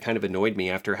things that kind of annoyed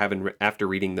me after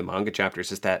reading the manga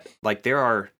chapters is that like there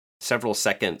are several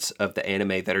seconds of the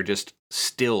anime that are just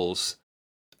stills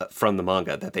from the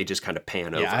manga that they just kind of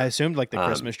pan over. Yeah, I assumed like the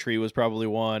Christmas tree was probably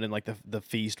one, and like the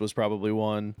feast was probably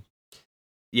one.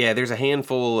 Yeah, there's a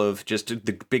handful of just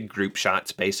the big group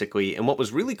shots, basically. And what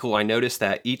was really cool, I noticed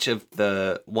that each of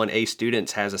the 1A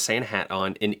students has a Santa hat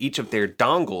on, and each of their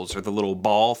dongles, or the little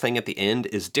ball thing at the end,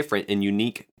 is different and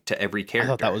unique to every I character.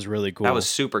 thought that was really cool. That was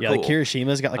super yeah, cool. like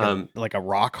Kirishima's got like a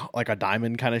rock, like a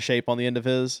diamond kind of shape on the end of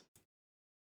his.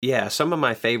 Yeah, some of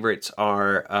my favorites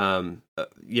are,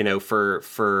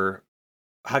 for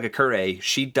Hagakure,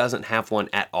 she doesn't have one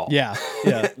at all. Yeah.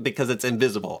 because it's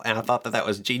invisible, and I thought that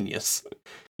was genius.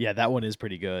 Yeah, that one is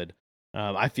pretty good.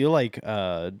 I feel like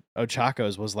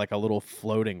Ochako's was like a little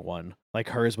floating one. Like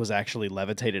hers was actually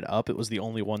levitated up. It was the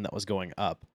only one that was going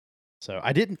up. So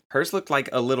Hers looked like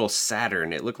a little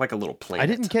Saturn. It looked like a little planet. I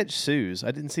didn't catch Sue's.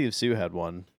 I didn't see if Sue had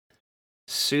one.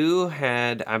 Sue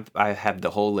had, I have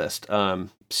the whole list.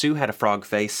 Sue had a frog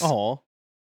face. Oh.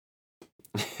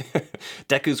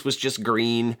 Deku's was just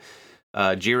green.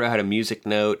 Jiro had a music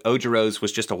note. Ojiro's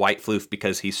was just a white floof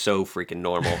because he's so freaking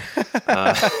normal.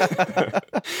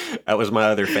 That was my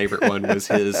other favorite one, was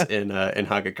his in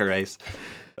Hagakure's.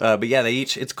 But yeah,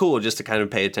 it's cool just to kind of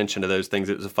pay attention to those things.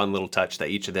 It was a fun little touch that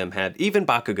each of them had. Even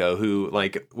Bakugo, who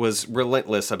like was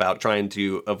relentless about trying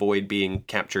to avoid being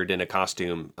captured in a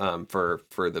costume for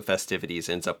the festivities,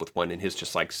 ends up with one, and his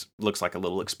just like looks like a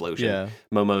little explosion. Yeah.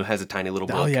 Momo has a tiny little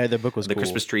book. Oh yeah, the book was The cool.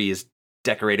 Christmas tree is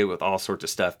decorated with all sorts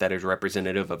of stuff that is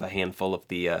representative of a handful of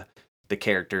the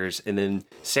characters. And then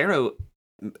Sero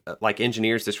like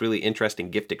engineers this really interesting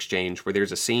gift exchange where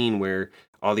there's a scene where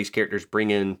all these characters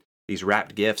bring in these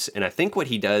wrapped gifts, and I think what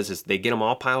he does is they get them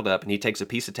all piled up, and he takes a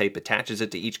piece of tape, attaches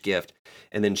it to each gift,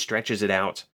 and then stretches it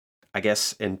out, I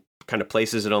guess, and kind of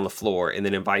places it on the floor, and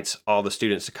then invites all the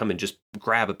students to come and just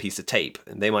grab a piece of tape,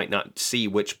 and they might not see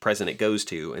which present it goes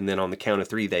to, and then on the count of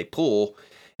 3 they pull,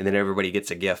 and then everybody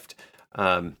gets a gift.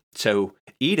 So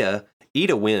Ida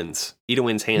wins. Ida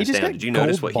wins hands down. Did you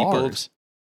notice what he pulled?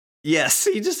 Yes,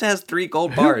 he just has 3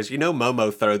 gold bars. You know,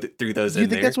 Momo threw those in there. You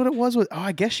think that's what it was?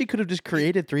 I guess she could have just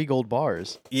created 3 gold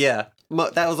bars. Yeah,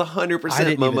 that was 100% Momo. I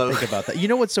didn't even think about that. You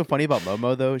know what's so funny about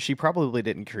Momo, though? She probably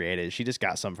didn't create it. She just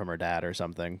got some from her dad or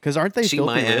something. Because aren't they filthy rich?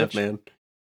 She might have, man.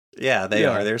 Yeah, they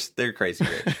are. They're crazy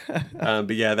rich.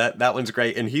 But yeah, that one's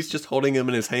great. And he's just holding them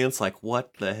in his hands like,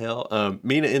 what the hell?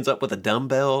 Mina ends up with a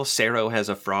dumbbell. Sero has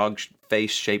a frog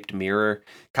face-shaped mirror.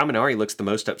 Kaminari looks the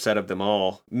most upset of them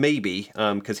all, maybe,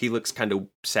 because he looks kind of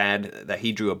sad that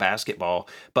he drew a basketball.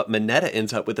 But Mineta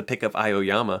ends up with a pic of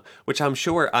Aoyama, which I'm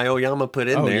sure Aoyama put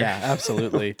in there. Oh, yeah,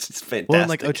 absolutely. It's fantastic. Well, and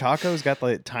like Ochako's got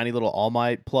the tiny little All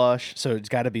Might plush, so it's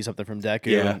got to be something from Deku.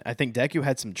 Yeah. And I think Deku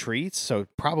had some treats, so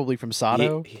probably from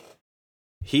Sato.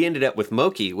 He ended up with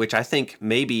Moki, which I think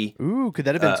maybe could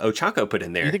that have been Ochako put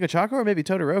in there. You think Ochako or maybe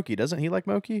Todoroki? Doesn't he like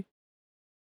Moki?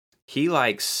 He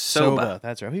likes Soba.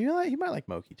 That's right. He might like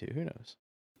Moki too. Who knows?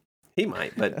 He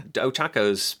might, but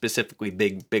Ochako's specifically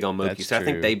big on Moki. That's so true.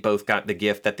 I think they both got the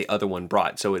gift that the other one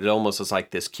brought. So it almost is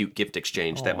like this cute gift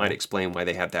exchange that might explain why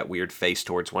they have that weird face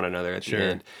towards one another at the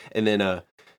end. And then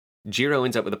Jiro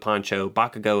ends up with a poncho.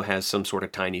 Bakugo has some sort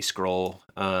of tiny scroll.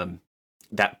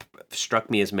 That struck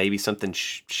me as maybe something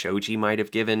Shoji might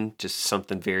have given, just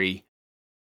something very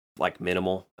like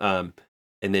minimal.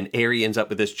 And then Eri ends up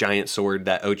with this giant sword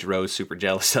that Ojiro is super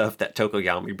jealous of that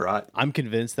Tokoyami brought. I'm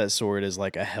convinced that sword is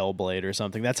like a Hellblade or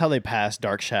something. That's how they pass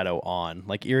Dark Shadow on.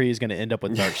 Like Eri is going to end up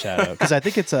with Dark Shadow because I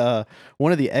think it's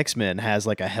one of the X-Men has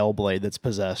like a Hellblade that's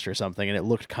possessed or something, and it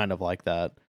looked kind of like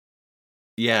that.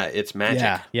 Yeah, it's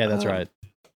magic. Yeah, that's right.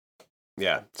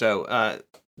 Yeah, so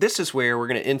this is where we're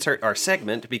going to insert our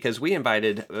segment because we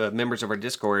invited members of our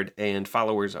Discord and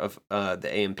followers of the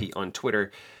AMP on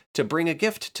Twitter to bring a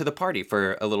gift to the party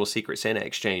for a little Secret Santa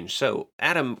exchange. So,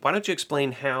 Adam, why don't you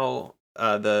explain how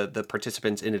the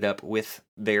participants ended up with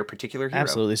their particular hero?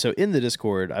 Absolutely. So in the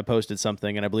Discord, I posted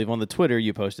something, and I believe on the Twitter,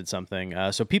 you posted something.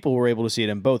 So people were able to see it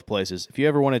in both places. If you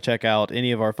ever want to check out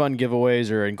any of our fun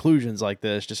giveaways or inclusions like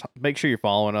this, just make sure you're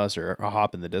following us or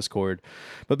hop in the Discord.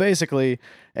 But basically,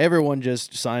 everyone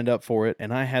just signed up for it,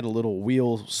 and I had a little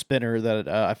wheel spinner that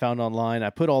I found online. I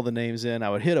put all the names in, I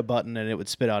would hit a button, and it would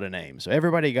spit out a name. So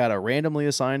everybody got a randomly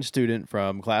assigned student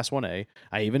from Class 1A.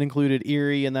 I even included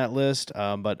Eri in that list,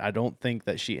 but I don't think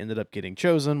that she ended up getting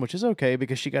chosen, which is okay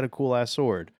because she got a cool ass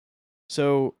sword.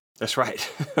 So that's right.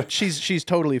 she's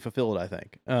totally fulfilled, I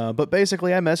think. But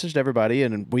basically, I messaged everybody,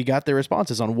 and we got their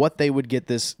responses on what they would get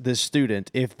this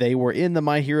student if they were in the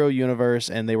My Hero universe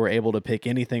and they were able to pick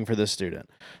anything for this student.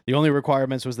 The only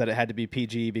requirements was that it had to be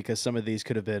PG because some of these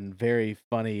could have been very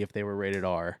funny if they were rated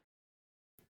R.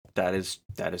 That is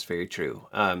very true.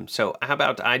 So how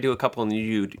about I do a couple and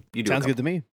you do Sounds a couple? good to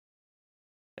me.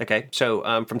 Okay,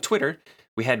 so from Twitter,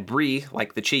 we had Brie,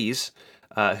 like the cheese,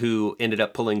 who ended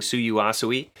up pulling Suyu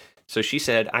Asui. So she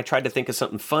said, I tried to think of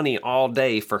something funny all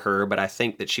day for her, but I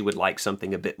think that she would like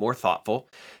something a bit more thoughtful.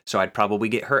 So I'd probably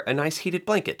get her a nice heated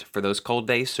blanket for those cold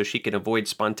days so she can avoid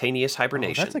spontaneous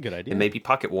hibernation. Oh, that's a good idea. And maybe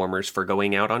pocket warmers for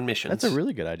going out on missions. That's a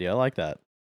really good idea. I like that.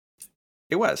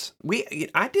 It was.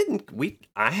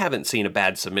 I haven't seen a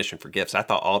bad submission for gifts. I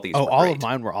thought all these were all great. of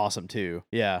mine were awesome too.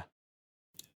 Yeah.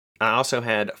 I also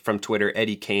had from Twitter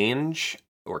Eddie Kange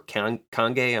or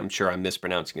Kange. I'm sure I'm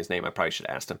mispronouncing his name. I probably should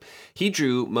have asked him. He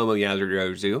drew Momo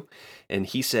Yazurozu, and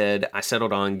he said, I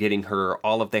settled on getting her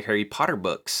all of the Harry Potter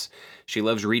books. She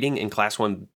loves reading, and Class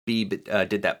 1B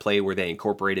did that play where they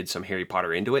incorporated some Harry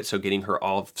Potter into it, so getting her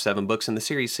all 7 books in the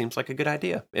series seems like a good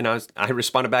idea. And I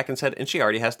responded back and said, and she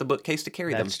already has the bookcase to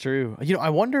carry them. That's true. I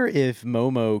wonder if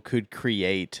Momo could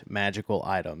create magical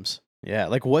items. Yeah,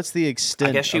 like what's the extent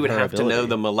I guess she of would her have ability? to know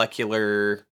the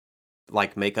molecular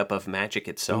makeup of magic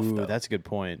itself, Ooh, though. that's a good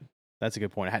point. I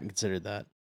hadn't considered that.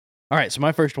 All right, so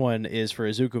my first one is for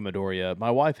Izuku Midoriya.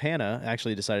 My wife, Hannah,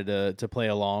 actually decided to play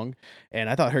along, and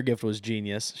I thought her gift was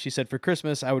genius. She said, for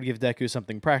Christmas, I would give Deku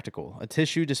something practical, a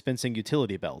tissue dispensing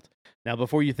utility belt. Now,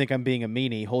 before you think I'm being a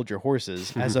meanie, hold your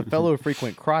horses. As a fellow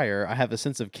frequent crier, I have a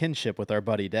sense of kinship with our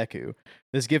buddy Deku.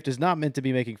 This gift is not meant to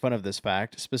be making fun of this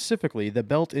fact. Specifically, the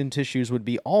belt and tissues would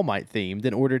be All Might themed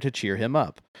in order to cheer him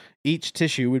up. Each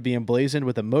tissue would be emblazoned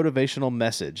with a motivational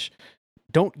message.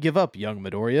 Don't give up, young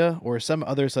Midoriya, or some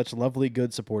other such lovely,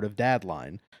 good, supportive dad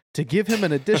line, to give him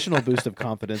an additional boost of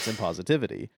confidence and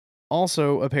positivity.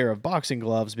 Also, a pair of boxing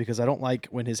gloves because I don't like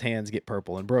when his hands get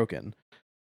purple and broken.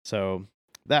 So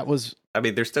that was... I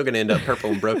mean, they're still going to end up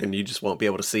purple and broken. You just won't be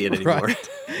able to see it anymore. Right.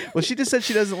 Well, she just said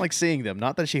she doesn't like seeing them.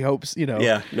 Not that she hopes,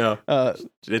 Yeah, no.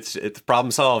 It's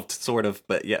problem solved, sort of.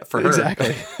 But yeah, for her.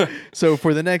 Exactly. So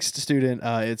for the next student,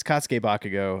 it's Katsuke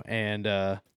Bakugo,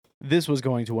 and... this was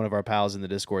going to one of our pals in the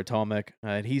Discord, Tomek,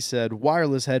 and he said,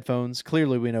 wireless headphones.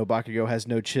 Clearly we know Bakugo has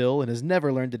no chill and has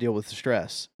never learned to deal with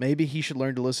stress. Maybe he should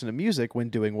learn to listen to music when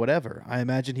doing whatever. I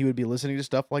imagine he would be listening to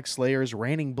stuff like Slayer's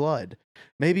Raining Blood.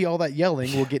 Maybe all that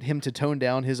yelling will get him to tone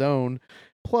down his own,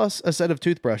 plus a set of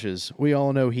toothbrushes. We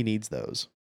all know he needs those.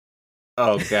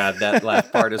 Oh, God, that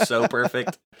last part is so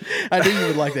perfect. I knew you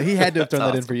would like that. He had to have thrown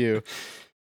That's that in for you.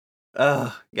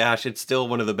 Oh, gosh, it's still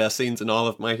one of the best scenes in all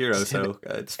of My Hero, so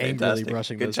it's fantastic.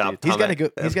 Brushing Good those job, teeth. He's got to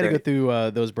Tomek. go. He's got to go Great.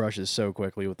 through those brushes so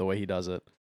quickly with the way he does it.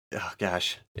 Oh,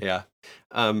 gosh, yeah.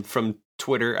 From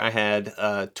Twitter, I had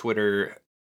Twitter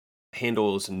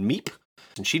handles Meep,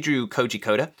 and she drew Koji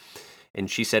Koda, and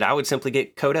she said, I would simply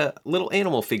get Koda little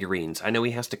animal figurines. I know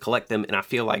he has to collect them, and I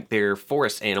feel like they're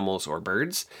forest animals or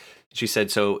birds. She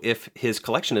said, so if his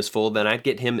collection is full, then I'd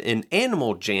get him an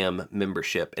Animal Jam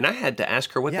membership. And I had to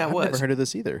ask her what that was. I've never heard of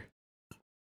this either.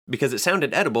 Because it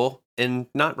sounded edible and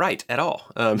not right at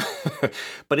all.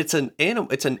 But it's an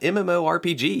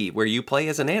MMORPG where you play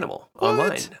as an animal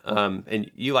online.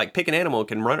 And you pick an animal and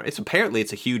can run. Apparently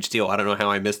it's a huge deal. I don't know how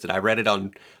I missed it. I read it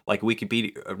on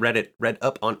Wikipedia, read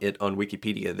up on it on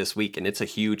Wikipedia this week, and it's a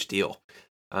huge deal.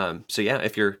 So yeah,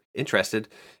 if you're interested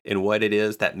in what it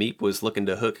is that Meep was looking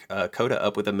to hook Koda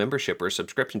up with a membership or a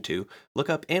subscription to, look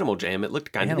up Animal Jam. It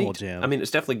looked kind of neat. Jam. I mean,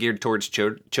 it's definitely geared towards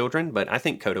children, but I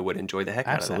think Koda would enjoy the heck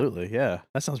out of that. Absolutely, yeah.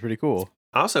 That sounds pretty cool.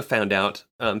 I also found out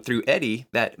through Eddie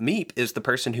that Meep is the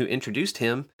person who introduced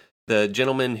him, the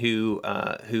gentleman who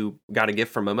got a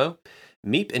gift from Momo.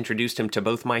 Meep introduced him to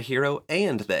both My Hero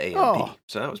and the AMP. Oh,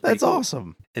 so that was pretty that's cool.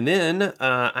 awesome. And then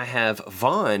I have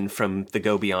Vaughn from the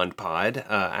Go Beyond pod.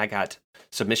 I got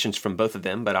submissions from both of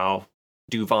them, but I'll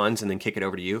do Vaughn's and then kick it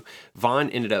over to you.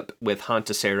 Vaughn ended up with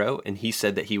Hantasero, and he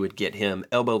said that he would get him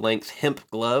elbow-length hemp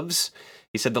gloves.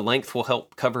 He said the length will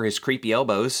help cover his creepy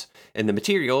elbows, and the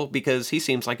material because he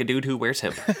seems like a dude who wears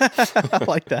hemp. I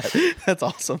like that. That's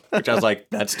awesome. Which I was like,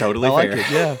 that's totally I like fair.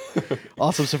 it, yeah.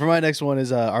 Awesome. So for my next one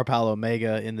is our pal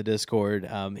Omega in the Discord.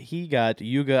 He got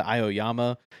Yuga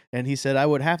Aoyama, and he said, I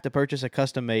would have to purchase a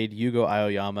custom-made Yuga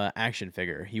Aoyama action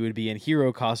figure. He would be in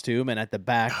hero costume, and at the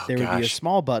back, there would be a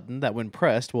small button that, when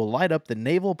pressed, will light up the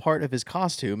navel part of his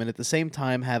costume, and at the same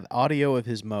time have audio of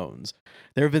his moans.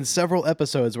 There have been several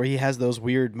episodes where he has those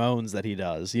weird moans that he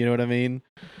does. You know what I mean?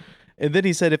 And then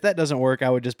he said, if that doesn't work, I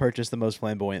would just purchase the most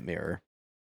flamboyant mirror.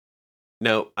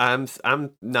 No, I'm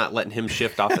not letting him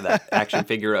shift off of that action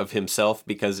figure of himself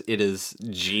because it is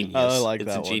genius. I like it's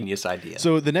that a one. Genius idea.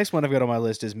 So the next one I've got on my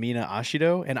list is Mina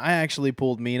Ashido, and I actually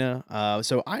pulled Mina.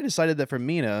 So I decided that for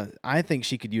Mina, I think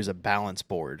she could use a balance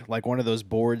board, like one of those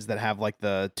boards that have like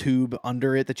the tube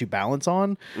under it that you balance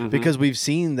on, because we've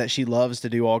seen that she loves to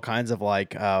do all kinds of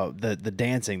the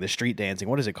dancing, the street dancing.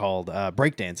 What is it called?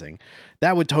 Break dancing.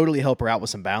 that would totally help her out with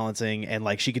some balancing, and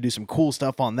like she could do some cool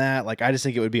stuff on that. Like I just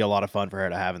think it would be a lot of fun for her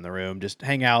to have in the room. Just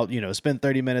hang out, spend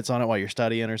 30 minutes on it while you're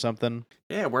studying or something.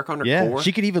 Yeah, work on her Yeah, core.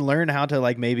 she could even learn how to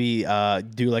like maybe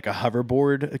do like a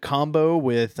hoverboard combo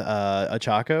with a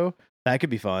Chaco. That could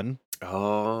be fun.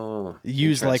 Oh,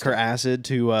 Use like her acid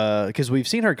to because we've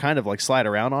seen her kind of like slide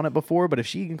around on it before, but if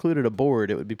she included a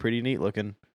board, it would be pretty neat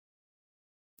looking.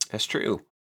 That's true.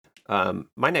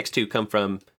 My next two come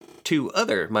from two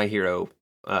other My Hero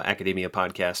Academia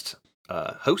podcast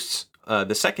hosts.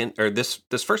 The second, or this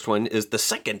first one is the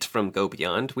second from Go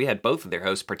Beyond. We had both of their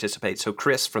hosts participate. So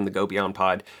Chris from the Go Beyond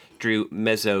pod drew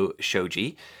Mezzo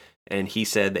Shoji, and he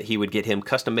said that he would get him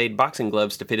custom-made boxing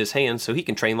gloves to fit his hands so he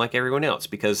can train like everyone else,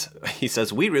 because he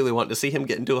says, we really want to see him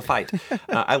get into a fight.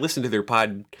 I listen to their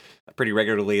pod pretty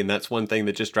regularly, and that's one thing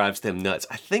that just drives them nuts.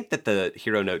 I think that the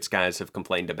Hero Notes guys have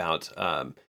complained about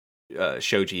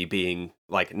Shoji being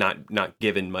like not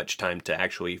given much time to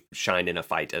actually shine in a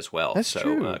fight as well. That's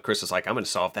true. Chris is like, I'm going to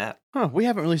solve that. Huh, we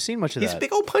haven't really seen much of that. He's a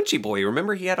big old punchy boy.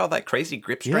 Remember, he had all that crazy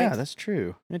grip strength? Yeah, that's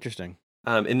true. Interesting.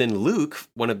 And then Luke,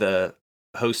 one of the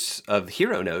hosts of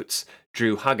Hero Notes,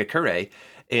 drew Hagakure,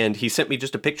 and he sent me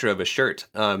just a picture of a shirt.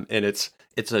 And it's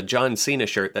a John Cena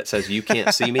shirt that says, "You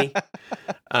can't see me."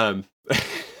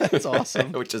 That's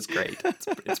awesome. Which is great.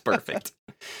 It's perfect.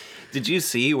 Did you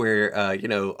see where,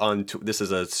 this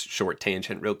is a short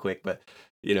tangent real quick, but,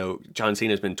 John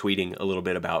Cena's been tweeting a little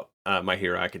bit about My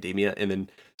Hero Academia, and then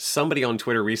somebody on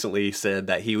Twitter recently said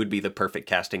that he would be the perfect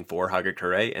casting for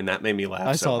Hagakure, and that made me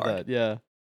laugh so hard. I saw that, yeah.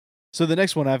 So the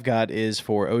next one I've got is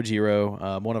for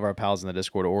Ojiro. One of our pals in the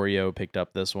Discord, Oreo, picked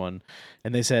up this one,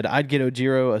 and they said, I'd get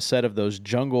Ojiro a set of those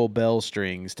jungle bell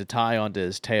strings to tie onto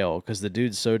his tail, because the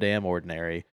dude's so damn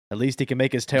ordinary. At least he can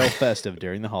make his tail festive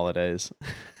during the holidays.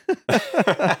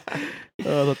 I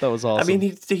thought that was awesome. I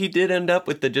mean, he did end up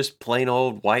with the just plain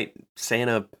old white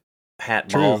Santa hat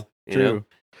True, ball. true.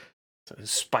 So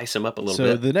spice him up a little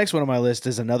So bit. the next one on my list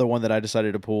is another one that I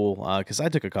decided to pull because I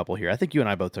took a couple here. I think you and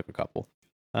I both took a couple.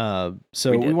 So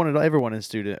we wanted everyone in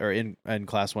student or in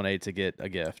class 1A to get a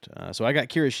gift. So I got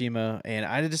Kirishima, and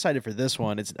I decided for this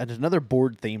one, it's another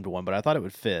board themed one, but I thought it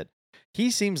would fit. He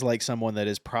seems like someone that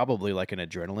is probably like an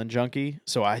adrenaline junkie.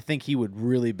 So I think he would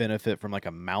really benefit from like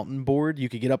a mountain board. You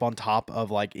could get up on top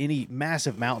of like any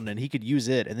massive mountain and he could use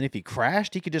it. And then if he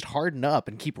crashed, he could just harden up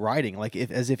and keep riding like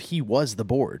as if he was the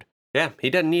board. Yeah, he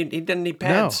doesn't need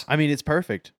pads. No, I mean, it's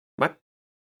perfect.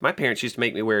 My parents used to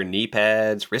make me wear knee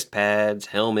pads, wrist pads,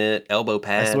 helmet, elbow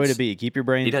pads. That's the way to be. Keep your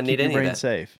brain, He doesn't need any of that.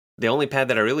 Safe. The only pad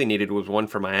that I really needed was one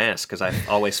for my ass because I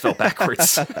always fell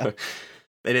backwards.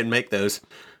 They didn't make those.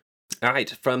 All right,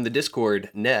 from the Discord,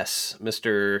 Ness,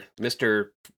 Mr.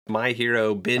 My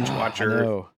Hero binge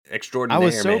watcher extraordinaire. I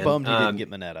was so man. bummed he didn't get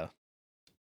Mineta.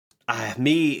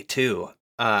 Me too.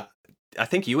 I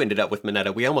think you ended up with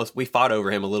Mineta. We fought over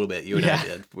him a little bit. You and I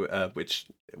did, which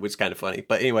was kind of funny.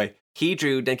 But anyway, he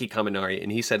drew Denki Kaminari,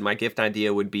 and he said my gift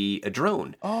idea would be a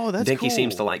drone. Oh, that's Denki cool.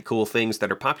 seems to like cool things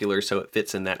that are popular, so it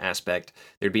fits in that aspect.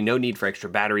 There'd be no need for extra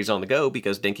batteries on the go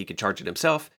because Denki could charge it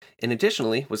himself. And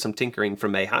additionally, with some tinkering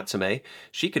from Mei Hatsume,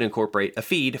 she could incorporate a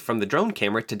feed from the drone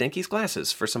camera to Denki's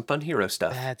glasses for some fun hero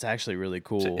stuff. That's actually really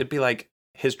cool. So it'd be like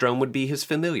his drone would be his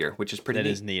familiar, which is pretty neat.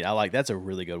 That is neat. That's a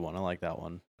really good one. I like that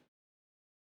one.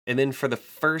 And then for the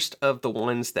first of the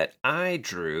ones that I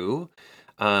drew,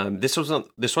 this wasn't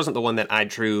the one that I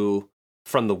drew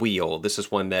from the wheel. This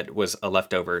is one that was a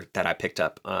leftover that I picked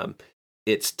up.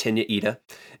 It's Tenya Ida,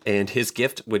 and his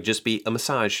gift would just be a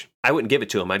massage. I wouldn't give it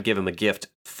to him. I'd give him a gift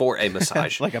for a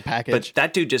massage. Like a package. But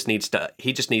that dude just needs to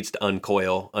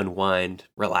uncoil, unwind,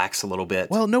 relax a little bit.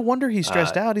 Well, no wonder he's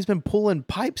stressed out. He's been pulling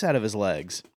pipes out of his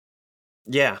legs.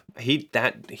 Yeah, he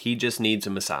just needs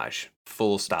a massage.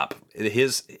 Full stop.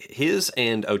 His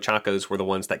and Ochako's were the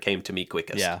ones that came to me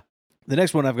quickest. Yeah. The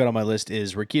next one I've got on my list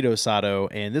is Rikido Sato,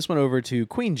 and this one over to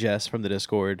Queen Jess from the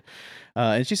Discord.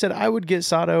 And she said, I would get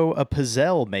Sato a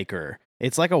pizzelle maker.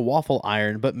 It's like a waffle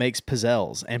iron, but makes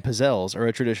pizzelles, and pizzelles are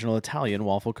a traditional Italian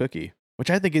waffle cookie, which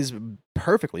I think is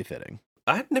perfectly fitting.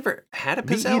 I've never had a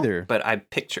Me pizzelle either. But I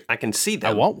can see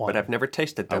them. I want one. But I've never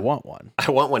tasted them. I want one.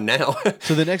 I want one now.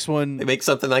 So the next one... They make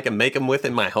something I can make them with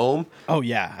in my home? Oh,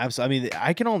 yeah. Absolutely. I mean,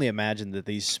 I can only imagine that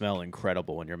these smell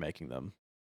incredible when you're making them.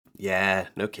 Yeah,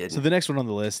 no kidding. So the next one on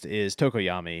the list is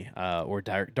Tokoyami, or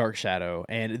Dark Shadow.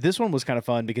 And this one was kind of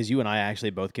fun because you and I actually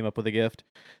both came up with a gift.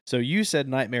 So you said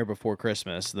Nightmare Before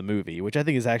Christmas, the movie, which I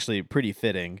think is actually pretty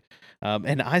fitting.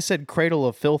 And I said Cradle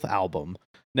of Filth album.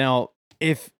 Now,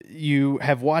 If you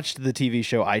have watched the TV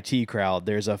show IT Crowd,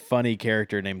 there's a funny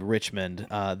character named Richmond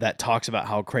that talks about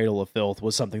how Cradle of Filth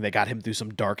was something that got him through some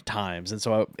dark times. And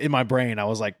so in my brain, I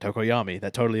was like, Tokoyami,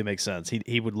 that totally makes sense.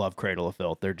 He would love Cradle of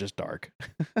Filth. They're just dark.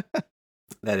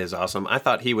 That is awesome. I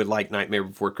thought he would like Nightmare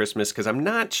Before Christmas because I'm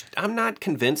not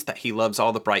convinced that he loves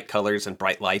all the bright colors and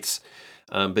bright lights.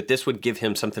 But this would give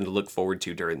him something to look forward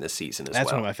to during this season as well.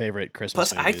 That's one of my favorite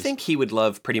Christmas movies. movies. I think he would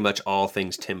love pretty much all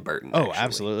things Tim Burton. Oh,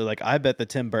 absolutely. Like, I bet the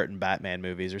Tim Burton Batman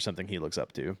movies are something he looks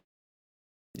up to.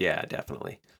 Yeah,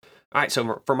 definitely. All right,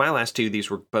 so for my last two, these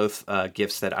were both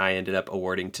gifts that I ended up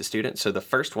awarding to students. So the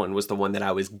first one was the one that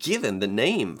I was given the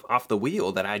name off the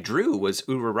wheel that I drew was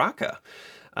Uraraka.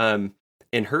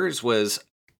 And hers was,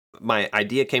 my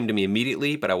idea came to me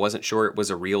immediately, but I wasn't sure it was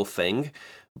a real thing.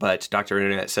 But Dr.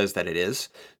 Internet says that it is.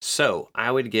 So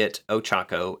I would get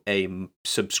Ochako a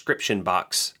subscription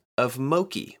box of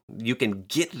Moki. You can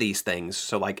get these things.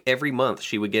 So like every month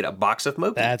she would get a box of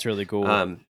Moki. That's really cool.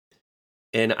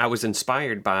 And I was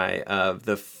inspired by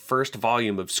the first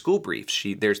volume of School Briefs.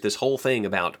 There's this whole thing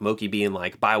about Moki being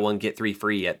like buy one get three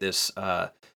free at this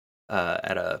at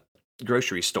a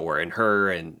grocery store, and her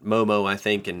and Momo, I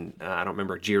think, and I don't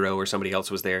remember, Jiro or somebody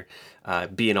else was there,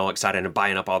 being all excited and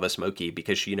buying up all this Moki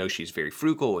because she's very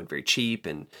frugal and very cheap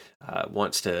and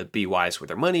wants to be wise with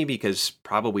her money because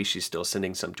probably she's still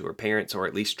sending some to her parents or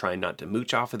at least trying not to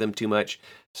mooch off of them too much.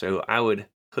 So I would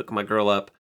hook my girl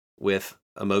up with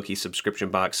a Moki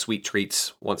subscription box, sweet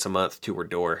treats once a month to her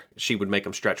door. She would make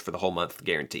them stretch for the whole month,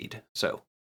 guaranteed. So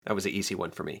that was an easy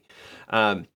one for me.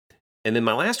 And then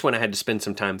my last one I had to spend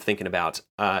some time thinking about.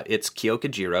 It's Kyoka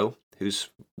Jiro, who's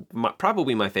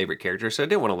probably my favorite character, so I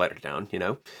didn't want to let her down,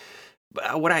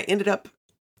 But what I ended up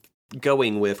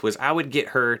going with was I would get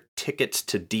her tickets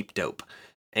to Deep Dope.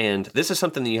 And this is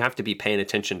something that you have to be paying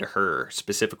attention to her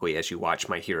specifically as you watch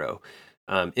My Hero.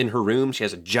 In her room, she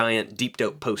has a giant Deep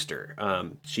Dope poster.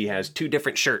 She has 2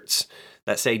 different shirts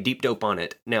that say Deep Dope on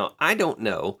it. Now, I don't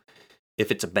know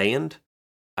if it's a band.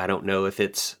 I don't know if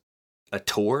it's a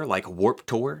tour, like Warped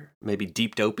Tour. Maybe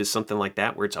Deep Dope is something like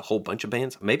that, where it's a whole bunch of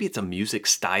bands. Maybe it's a music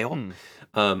style.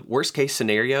 Worst case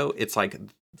scenario, it's like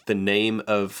the name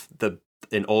of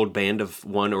an old band of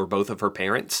one or both of her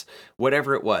parents.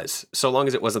 Whatever it was, so long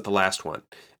as it wasn't the last one,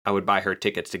 I would buy her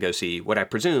tickets to go see what I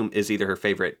presume is either her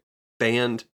favorite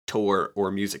band, tour, or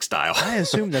music style. I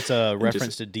assume that's a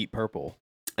reference to Deep Purple.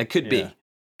 It could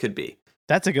be.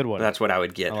 That's a good one. That's what I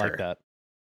would get I her. like that.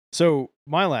 So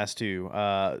my last two,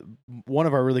 one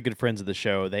of our really good friends of the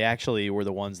show, they actually were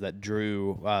the ones that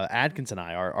drew Adkins and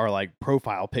I, our like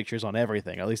profile pictures on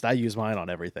everything. At least I use mine on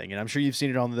everything. And I'm sure you've seen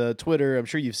it on the Twitter. I'm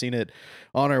sure you've seen it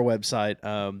on our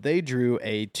website. They drew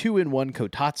a 2-in-1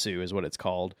 Kotatsu is what it's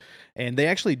called. And they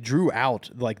actually drew out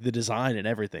like the design and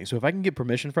everything. So if I can get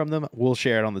permission from them, we'll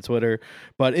share it on the Twitter.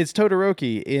 But it's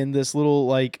Todoroki in this little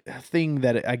like thing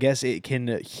that I guess it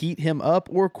can heat him up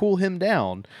or cool him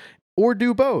down. Or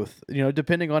do both,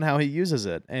 depending on how he uses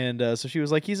it. And so she was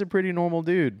like, he's a pretty normal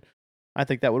dude. I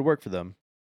think that would work for them.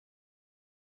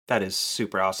 That is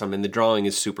super awesome. And the drawing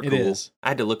is super cool. It is. I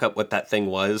had to look up what that thing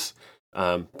was.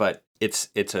 But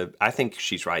I think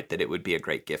she's right that it would be a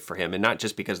great gift for him. And not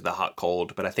just because of the hot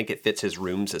cold, but I think it fits his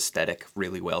room's aesthetic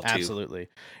really well, too. Absolutely.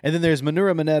 And then there's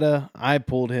Manura Mineta. I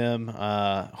pulled him.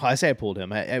 I say I pulled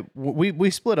him.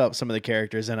 We split up some of the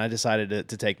characters, and I decided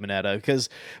to take Mineta because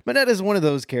Mineta is one of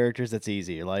those characters that's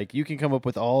easy. Like, you can come up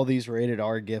with all these rated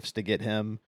R gifts to get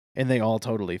him, and they all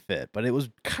totally fit. But it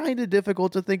was kind of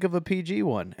difficult to think of a PG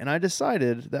one, and I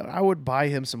decided that I would buy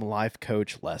him some life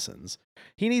coach lessons.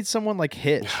 He needs someone like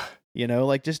Hitch.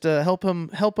 Like just to help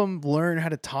him learn how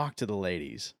to talk to the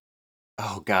ladies.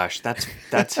 Oh gosh, that's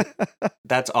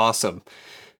that's awesome,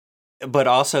 but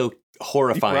also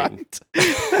horrifying.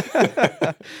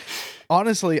 Right?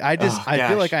 Honestly, I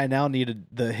feel like I now needed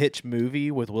the Hitch movie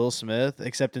with Will Smith,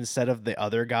 except instead of the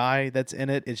other guy that's in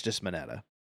it, it's just Mineta.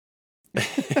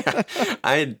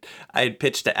 I had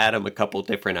pitched to Adam a couple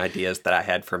different ideas that I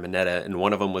had for Mineta, and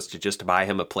one of them was to just buy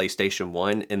him a PlayStation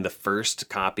 1 and the first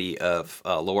copy of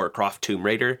Lara Croft Tomb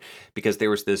Raider, because there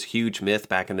was this huge myth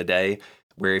back in the day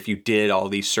where if you did all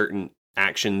these certain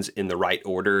actions in the right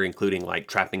order, including like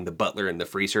trapping the butler in the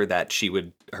freezer, that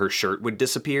her shirt would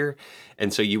disappear.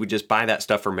 And so you would just buy that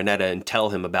stuff for Mineta and tell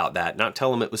him about that, not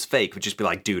tell him it was fake, but just be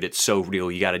like, dude, it's so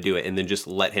real, you got to do it. And then just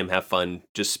let him have fun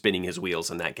just spinning his wheels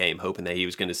in that game, hoping that he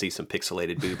was going to see some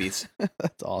pixelated boobies.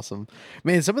 That's awesome.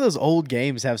 Man, some of those old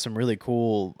games have some really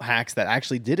cool hacks that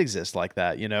actually did exist like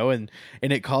that, and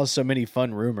it caused so many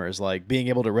fun rumors, like being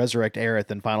able to resurrect Aerith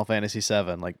in Final Fantasy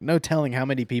VII. Like, no telling how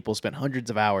many people spent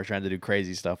hundreds of hours trying to do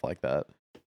crazy stuff like that.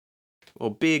 Well,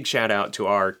 big shout out to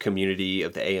our community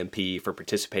of the AMP for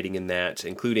participating in that,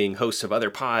 including hosts of other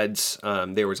pods.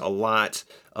 There was a lot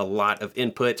of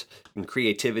input and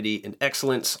creativity and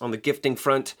excellence on the gifting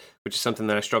front, which is something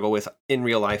that I struggle with in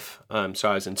real life. So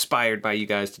I was inspired by you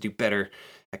guys to do better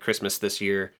at Christmas this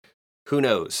year. Who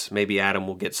knows? Maybe Adam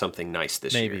will get something nice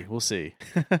this year. Maybe. We'll see.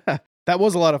 That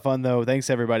was a lot of fun, though. Thanks,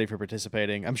 everybody, for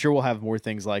participating. I'm sure we'll have more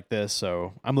things like this,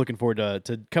 so I'm looking forward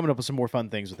to coming up with some more fun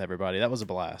things with everybody. That was a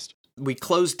blast. We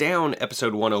closed down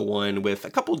episode 101 with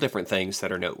a couple different things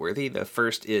that are noteworthy. The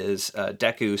first is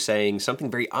Deku saying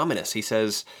something very ominous. He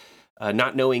says,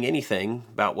 not knowing anything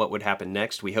about what would happen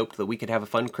next, we hoped that we could have a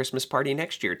fun Christmas party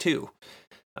next year, too.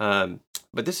 But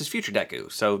this is future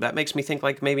Deku, so that makes me think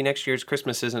like maybe next year's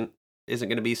Christmas isn't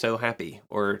going to be so happy,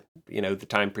 or, you know, the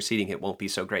time preceding it won't be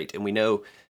so great. And we know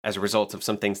as a result of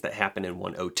some things that happen in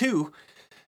 102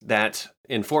 that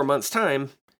in 4 months' time,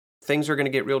 things are going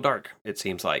to get real dark, it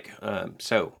seems like.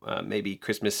 So maybe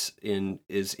Christmas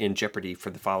is in jeopardy for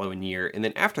the following year. And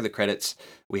then after the credits,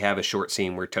 we have a short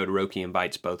scene where Todoroki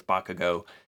invites both Bakugo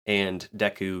and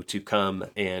Deku to come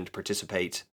and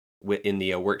participate in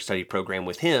the work-study program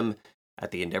with him at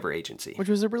the Endeavor Agency. Which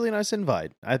was a really nice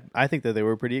invite. I think that they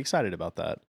were pretty excited about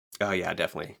that. Oh, yeah,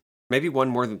 definitely. Maybe one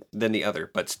more than the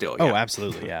other, but still, yeah. Oh,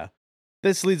 absolutely, yeah.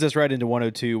 This leads us right into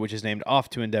 102, which is named Off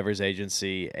to Endeavor's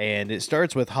Agency, and it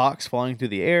starts with Hawks flying through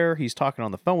the air. He's talking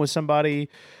on the phone with somebody,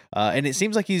 and it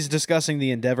seems like he's discussing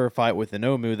the Endeavor fight with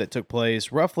Inomu that took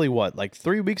place roughly, like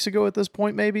 3 weeks ago at this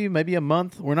point, maybe a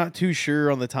month? We're not too sure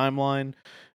on the timeline.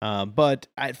 But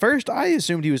at first, I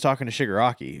assumed he was talking to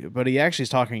Shigaraki, but he actually is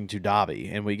talking to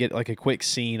Dabi, and we get like a quick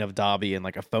scene of Dabi in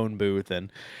like a phone booth,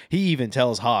 and he even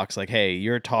tells Hawks like, "Hey,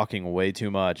 you're talking way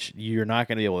too much. You're not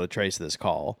going to be able to trace this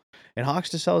call." And Hawks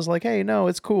just tells like, "Hey, no,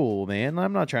 it's cool, man.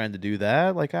 I'm not trying to do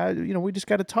that. Like, we just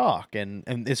got to talk." And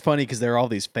it's funny because there are all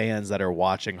these fans that are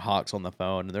watching Hawks on the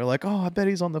phone, and they're like, "Oh, I bet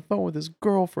he's on the phone with his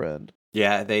girlfriend."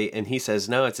 Yeah, and he says,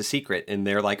 no, it's a secret. And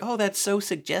they're like, oh, that's so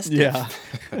suggestive. Yeah.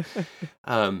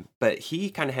 But he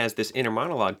kind of has this inner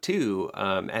monologue, too,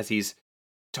 as he's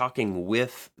talking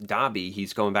with Dabi.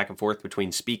 He's going back and forth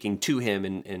between speaking to him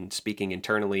and speaking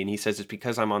internally. And he says, it's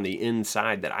because I'm on the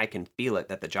inside that I can feel it,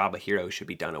 that the job of hero should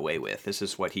be done away with. This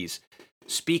is what he's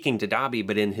speaking to Dabi,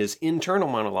 but in his internal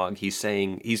monologue, he's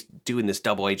saying he's doing this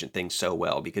double agent thing so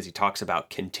well because he talks about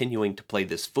continuing to play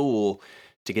this fool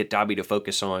to get Dabi to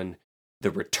focus on the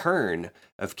return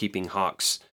of keeping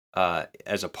Hawks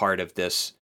as a part of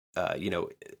this,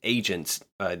 agents,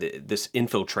 this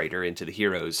infiltrator into the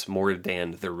heroes, more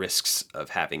than the risks of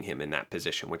having him in that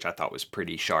position, which I thought was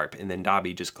pretty sharp. And then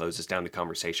Dabi just closes down the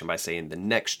conversation by saying the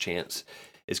next chance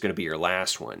is going to be your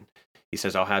last one. He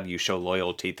says, I'll have you show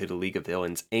loyalty to the League of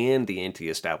Villains and the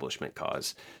anti-establishment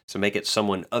cause. So make it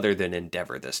someone other than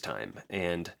Endeavor this time.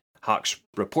 And Hawks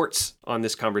reports on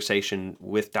this conversation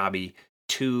with Dabi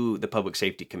to the Public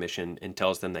Safety Commission and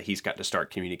tells them that he's got to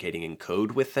start communicating in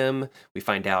code with them. We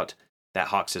find out that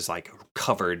Hawks is like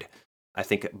covered, I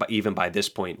think, even by this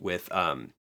point, with a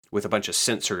bunch of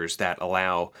sensors that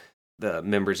allow the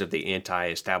members of the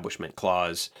anti-establishment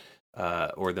clause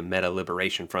or the Meta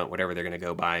Liberation Front, whatever they're going to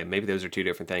go by. Maybe those are two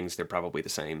different things. They're probably the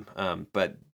same.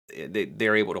 But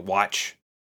they're able to watch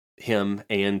him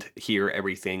and hear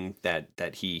everything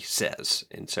that he says.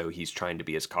 And so he's trying to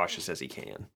be as cautious as he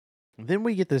can. Then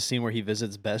we get this scene where he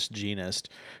visits Best Jeanist,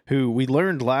 who we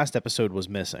learned last episode was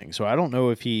missing. So I don't know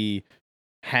if he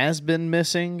has been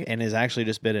missing and has actually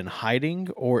just been in hiding,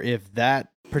 or if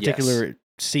that particular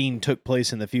scene took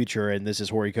place in the future and this is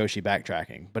Horikoshi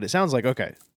backtracking. But it sounds like,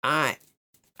 okay. I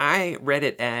read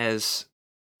it as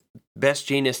Best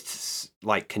Jeanist's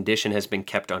condition has been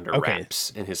kept under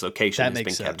wraps, and his location has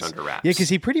been kept under wraps. Yeah, because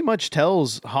he pretty much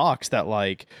tells Hawks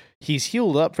that he's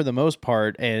healed up for the most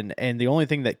part, and the only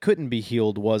thing that couldn't be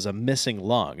healed was a missing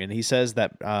lung. And he says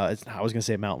that I was gonna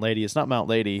say Mount Lady. It's not Mount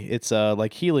Lady. It's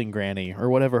Healing Granny or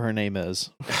whatever her name is.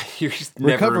 You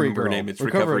never remember her name. It's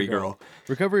Recovery Girl.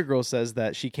 Recovery Girl says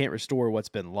that she can't restore what's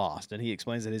been lost, and he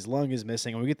explains that his lung is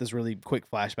missing. And we get this really quick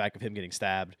flashback of him getting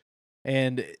stabbed,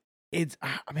 and it's,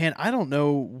 man, I don't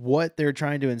know what they're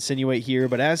trying to insinuate here,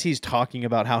 but as he's talking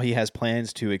about how he has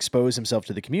plans to expose himself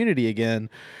to the community again,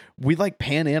 we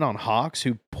pan in on Hawks,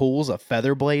 who pulls a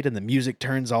feather blade and the music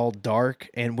turns all dark.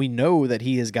 And we know that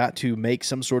he has got to make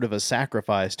some sort of a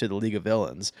sacrifice to the League of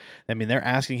Villains. I mean, they're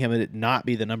asking him to not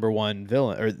be the number one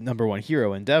villain or number one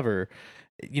hero, Endeavor.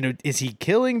 is he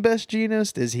killing Best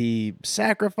Jeanist? Is he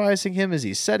sacrificing him? Is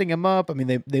he setting him up? I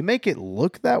mean, they make it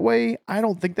look that way. I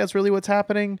don't think that's really what's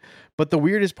happening. But the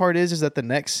weirdest part is that the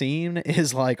next scene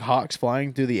is like Hawks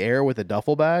flying through the air with a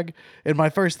duffel bag. And my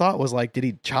first thought was like, did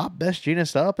he chop Best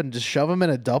Jeanist up and just shove him in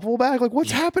a duffel bag? Like,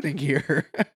 what's happening here?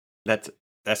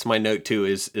 That's my note too.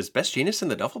 Is Best Jeanist in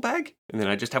the duffel bag? And then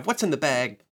I just have what's in the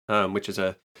bag, which is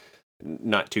a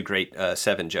not too great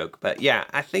Seven joke. But yeah,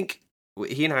 I think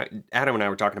Adam and I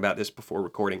were talking about this before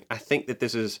recording. I think that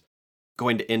this is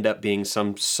going to end up being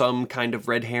some kind of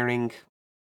red herring.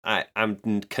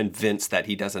 I'm convinced that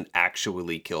he doesn't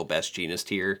actually kill Best Jeanist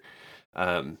here,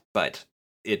 but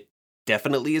it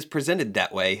definitely is presented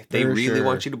that way. They really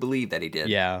want you to believe that he did.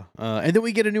 Yeah. And then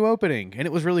we get a new opening, and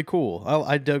it was really cool.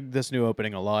 I dug this new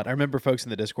opening a lot. I remember folks in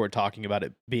the Discord talking about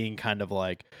it being kind of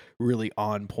like really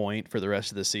on point for the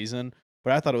rest of the season,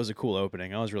 but I thought it was a cool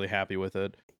opening. I was really happy with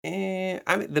it. I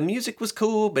mean, the music was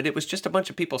cool, but it was just a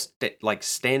bunch of people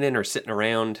standing or sitting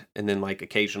around and then like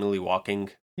occasionally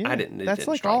walking. Yeah, that's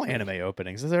like all anime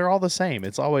openings. They're all the same.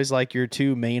 It's always like your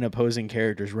two main opposing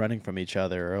characters running from each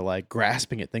other or like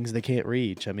grasping at things they can't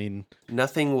reach. I mean,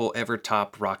 nothing will ever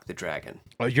top Rock the Dragon.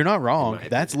 Oh, you're not wrong.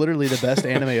 That's literally the best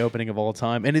anime opening of all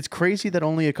time. And it's crazy that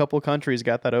only a couple countries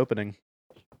got that opening.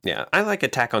 Yeah, I like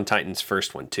Attack on Titan's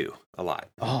first one too a lot.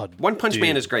 Oh, One Punch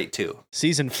Man is great too.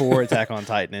 Season 4 Attack on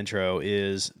Titan intro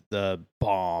is the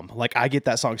bomb. Like, I get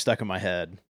that song stuck in my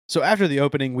head. So after the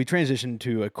opening, we transition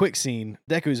to a quick scene.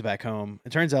 Deku's back home.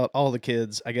 It turns out all the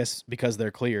kids, I guess because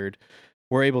they're cleared,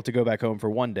 were able to go back home for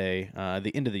one day,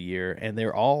 the end of the year, and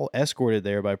they're all escorted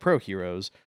there by pro heroes.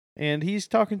 And he's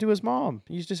talking to his mom.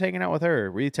 He's just hanging out with her,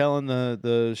 retelling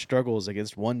the struggles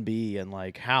against 1B and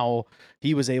like how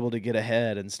he was able to get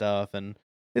ahead and stuff. And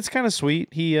it's kind of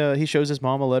sweet. He shows his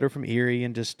mom a letter from Eri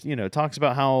and just talks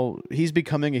about how he's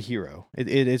becoming a hero.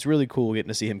 It's really cool getting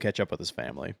to see him catch up with his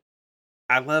family.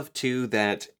 I love too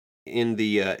that in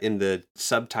the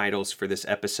subtitles for this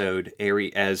episode,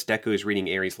 Eri, as Deku is reading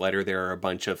Eri's letter, there are a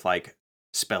bunch of like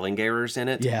spelling errors in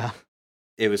it. Yeah.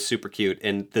 It was super cute.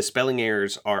 And the spelling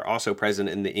errors are also present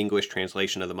in the English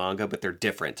translation of the manga, but they're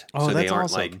different. Oh, so that's they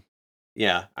aren't awesome. like,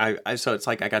 yeah. So it's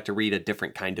like I got to read a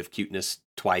different kind of cuteness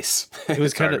twice. It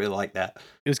was I really like that.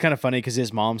 It was kind of funny because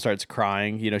his mom starts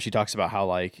crying. She talks about how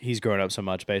like he's grown up so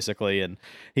much basically. And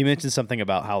he mentions something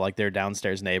about how like their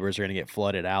downstairs neighbors are going to get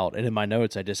flooded out. And in my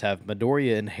notes, I just have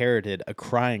Midoriya inherited a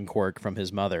crying quirk from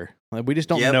his mother. Like, we just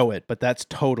don't know it, but that's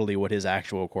totally what his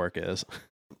actual quirk is.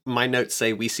 My notes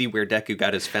say we see where Deku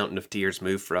got his Fountain of Tears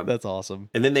move from. That's awesome.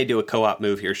 And then they do a co-op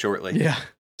move here shortly. Yeah.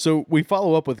 So we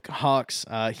follow up with Hawks.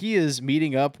 He is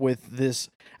meeting up with this.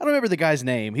 I don't remember the guy's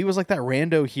name. He was like that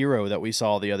rando hero that we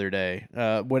saw the other day.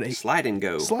 Slide and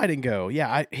Go. Slide and Go.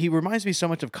 Yeah, he reminds me so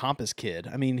much of Compass Kid.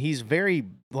 I mean, he's very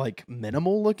like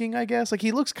minimal looking, I guess. Like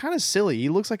he looks kind of silly. He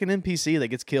looks like an NPC that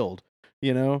gets killed,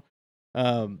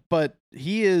 But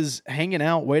he is hanging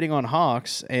out waiting on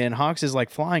Hawks, and Hawks is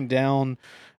like flying down.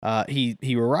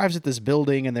 He arrives at this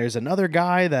building, and there's another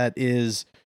guy that is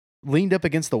leaned up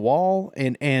against the wall,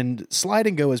 and Slide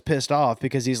and Go is pissed off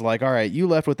because he's like, all right, you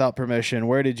left without permission.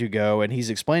 Where did you go? And he's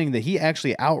explaining that he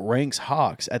actually outranks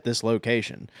Hawks at this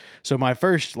location. So my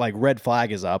first like red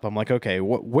flag is up. I'm like, okay,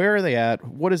 where are they at?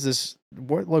 What is this?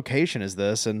 What location is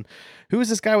this? And who is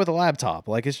this guy with a laptop?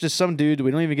 Like, it's just some dude. We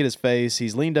don't even get his face.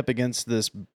 He's leaned up against this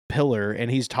pillar,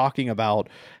 and he's talking about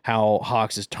how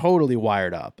Hawks is totally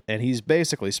wired up, and he's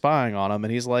basically spying on him.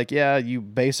 And he's like, yeah, you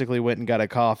basically went and got a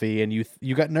coffee, and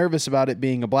you got nervous about it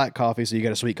being a black coffee, so you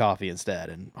got a sweet coffee instead.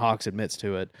 And Hawks admits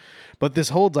to it. But this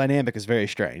whole dynamic is very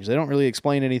strange. They don't really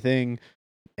explain anything,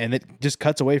 and it just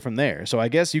cuts away from there. So I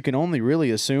guess you can only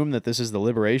really assume that this is the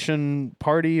Liberation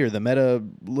Party or the Meta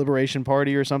Liberation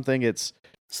Party or something. It's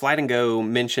Slide and Go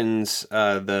mentions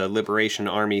the Liberation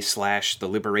Army / the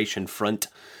Liberation Front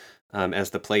as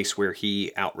the place where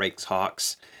he outranks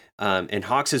Hawks. And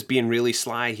Hawks is being really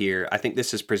sly here. I think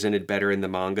this is presented better in the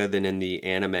manga than in the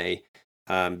anime,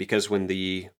 because when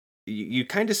you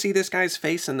kind of see this guy's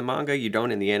face in the manga, you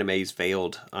don't in the anime. He's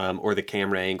veiled, or the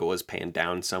camera angle is panned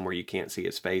down somewhere you can't see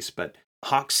his face. But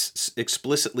Hawks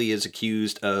explicitly is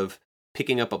accused of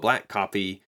picking up a black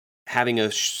coffee, having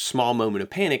a small moment of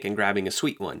panic, and grabbing a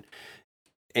sweet one.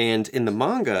 And in the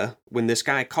manga, when this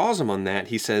guy calls him on that,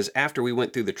 he says, after we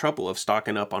went through the trouble of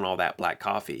stocking up on all that black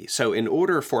coffee. So in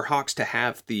order for Hawks to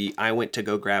have the I went to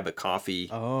go grab a coffee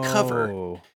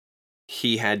cover,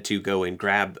 he had to go and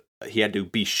he had to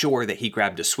be sure that he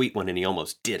grabbed a sweet one, and he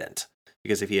almost didn't.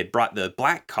 Because if he had brought the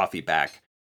black coffee back,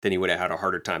 then he would have had a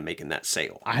harder time making that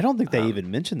sale. I don't think they even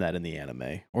mentioned that in the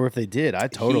anime. Or if they did, I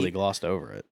totally glossed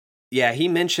over it. Yeah, he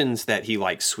mentions that he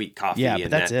likes sweet coffee Yeah, but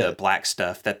and that's that the it. black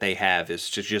stuff that they have is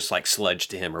just like sludge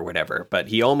to him or whatever. But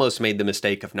he almost made the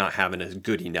mistake of not having a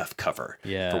good enough cover for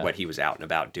Yeah, what he was out and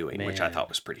about doing, which I man. thought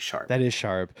was pretty sharp. That is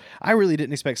sharp. I really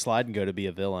didn't expect Slide and Go to be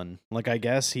a villain. Like, I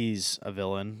guess he's a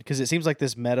villain because it seems like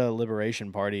this meta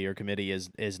liberation party or committee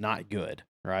is not good,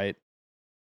 right?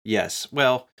 Yes.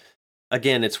 Well,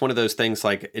 again, it's one of those things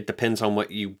like it depends on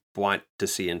what you want to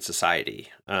see in society.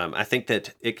 I think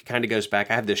that it kind of goes back.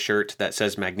 I have this shirt that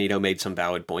says Magneto made some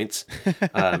valid points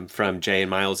from Jay and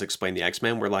Miles Explain the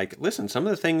X-Men. We're like, listen, some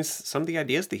of the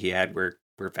ideas that he had were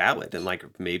valid and like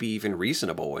maybe even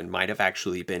reasonable and might have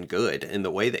actually been good. And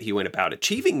the way that he went about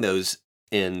achieving those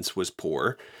ends was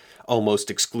poor, almost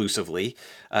exclusively.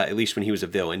 At least when he was a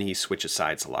villain, he switches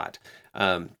sides a lot.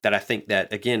 That I think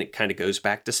that, again, it kind of goes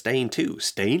back to Stain, too.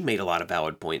 Stain made a lot of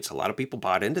valid points. A lot of people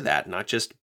bought into that, not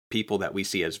just people that we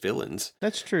see as villains.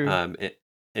 That's true.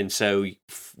 And so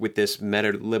with this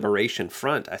meta liberation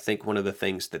front, I think one of the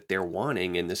things that they're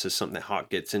wanting, and this is something that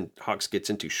Hawks gets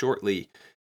into shortly,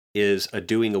 is a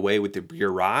doing away with the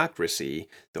bureaucracy,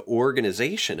 the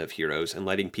organization of heroes, and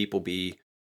letting people be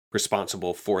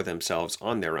responsible for themselves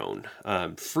on their own,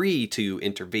 free to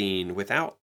intervene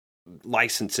without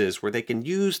licenses, where they can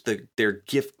use their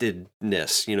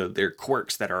giftedness, their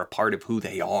quirks that are a part of who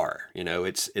they are.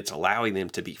 It's allowing them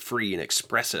to be free and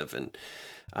expressive, and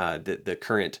the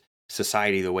current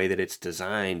society, the way that it's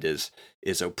designed,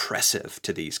 is oppressive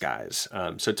to these guys.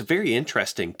 So it's a very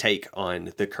interesting take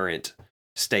on the current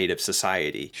state of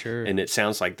society. Sure. And it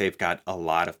sounds like they've got a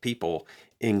lot of people,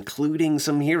 including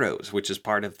some heroes, which is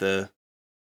part of the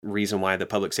reason why the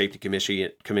Public Safety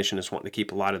Commission is wanting to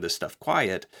keep a lot of this stuff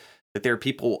quiet, that there are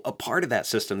people a part of that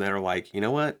system that are like, you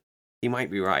know what, he might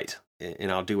be right,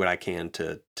 and I'll do what I can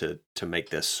to make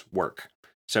this work.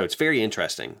 So it's very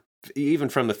interesting. Even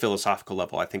from the philosophical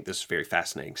level, I think this is very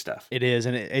fascinating stuff. It is,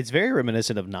 and it's very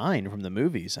reminiscent of Nine from the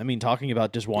movies. I mean, talking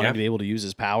about just wanting to be able to use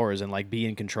his powers and like be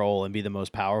in control and be the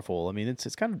most powerful. I mean,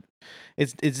 it's kind of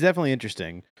it's definitely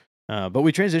interesting. But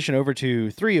we transition over to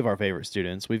three of our favorite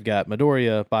students. We've got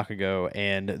Midoriya, Bakugo,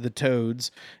 and the Toads,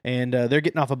 and they're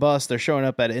getting off a bus. They're showing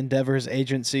up at Endeavor's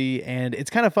agency, and it's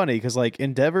kind of funny because like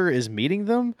Endeavor is meeting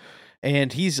them,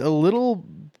 and he's a little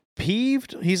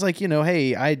peeved. He's like,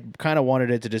 hey, I kind of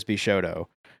wanted it to just be Shoto.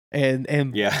 And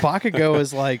Bakugo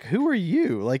is like, who are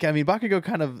you? Like, I mean, Bakugo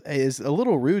kind of is a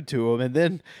little rude to him, and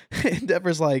then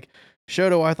Endeavor's like,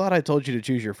 Shoto, I thought I told you to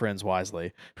choose your friends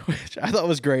wisely, which I thought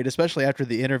was great, especially after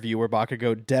the interview where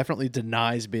Bakugo definitely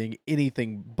denies being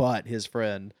anything but his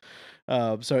friend.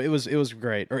 So it was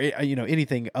great, or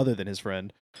anything other than his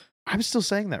friend. I'm still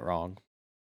saying that wrong.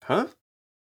 Huh?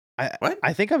 What?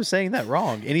 I think I'm saying that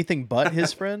wrong. Anything but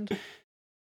his friend?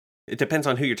 It depends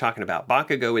on who you're talking about.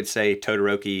 Bakugo would say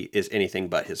Todoroki is anything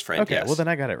but his friend. Okay, yes. well then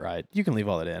I got it right. You can leave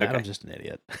all that in. Okay. I'm just an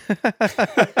idiot.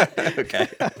 Okay.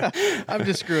 I'm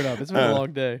just screwing up. It's been a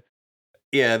long day.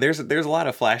 Yeah, there's a lot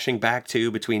of flashing back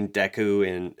too between Deku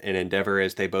and Endeavor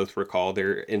as they both recall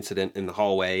their incident in the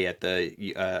hallway at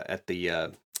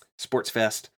the sports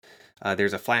fest.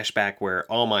 There's a flashback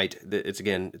where All Might, it's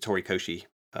Horikoshi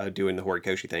doing the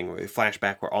Horikoshi thing. A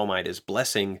flashback where All Might is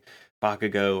blessing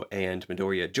Bakugo and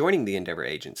Midoriya joining the Endeavor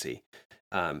agency.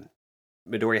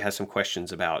 Midoriya has some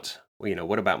questions about,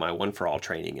 what about my One for All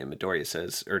training? And Midoriya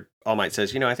says, or All Might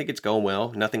says, I think it's going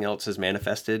well. Nothing else has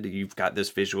manifested. You've got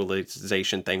this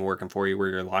visualization thing working for you where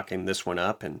you're locking this one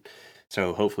up. And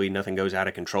so hopefully nothing goes out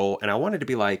of control. And I wanted to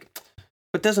be like,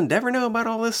 but does Endeavor know about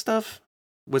all this stuff?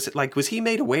 Was he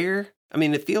made aware? I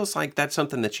mean, it feels like that's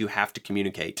something that you have to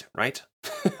communicate, right?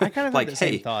 I kind of like, had the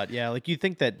same thought. Yeah, like you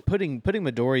think that putting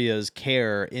Midoriya's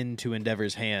care into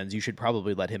Endeavor's hands, you should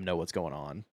probably let him know what's going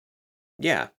on.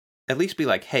 Yeah, at least be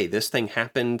like, hey, this thing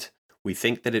happened. We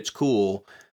think that it's cool,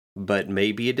 but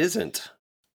maybe it isn't.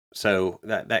 So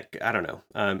that I don't know.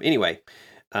 Anyway,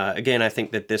 again, I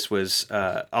think that this was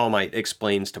All Might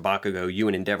explains to Bakugo, you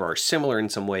and Endeavor are similar in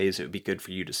some ways. It would be good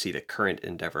for you to see the current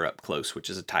Endeavor up close, which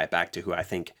is a tie back to who I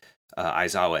think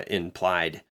Aizawa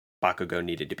implied Bakugo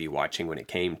needed to be watching when it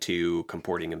came to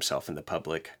comporting himself in the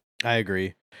public. I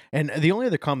agree. And the only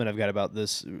other comment I've got about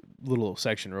this little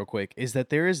section real quick is that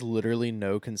there is literally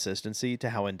no consistency to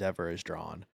how Endeavor is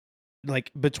drawn.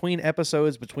 Like between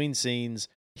episodes, between scenes,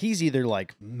 he's either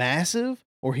like massive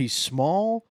or he's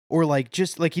small or like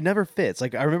just like he never fits.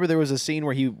 Like I remember there was a scene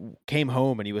where he came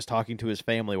home and he was talking to his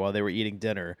family while they were eating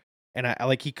dinner. And I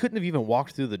like he couldn't have even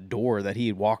walked through the door that he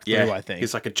had walked through, I think.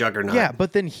 He's like a juggernaut. Yeah,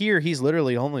 but then here he's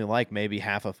literally only like maybe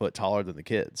half a foot taller than the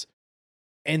kids.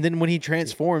 And then when he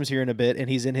transforms here in a bit and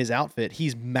he's in his outfit,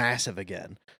 he's massive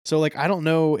again. So like I don't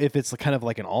know if it's kind of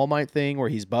like an All Might thing where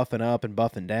he's buffing up and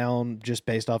buffing down just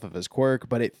based off of his quirk,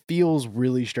 but it feels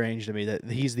really strange to me that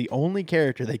he's the only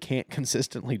character they can't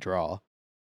consistently draw.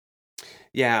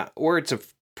 Yeah, or it's a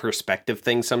perspective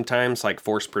thing sometimes, like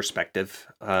forced perspective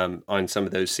on some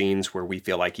of those scenes where we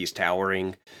feel like he's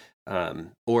towering.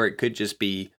 Or it could just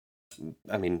be,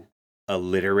 I mean, a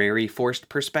literary forced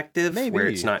perspective where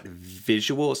it's not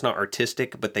visual, it's not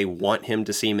artistic, but they want him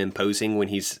to seem imposing when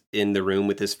he's in the room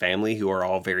with his family, who are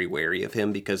all very wary of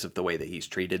him because of the way that he's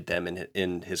treated them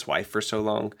and his wife for so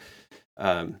long.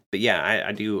 But yeah,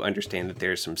 I do understand that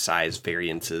there's some size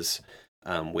variances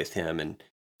with him, and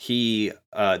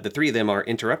the three of them are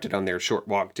interrupted on their short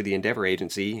walk to the Endeavor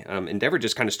Agency. Endeavor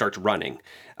just kind of starts running,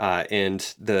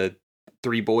 and the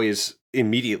three boys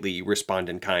immediately respond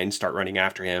in kind, start running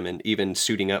after him, and even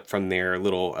suiting up from their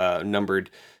little numbered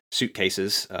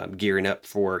suitcases, gearing up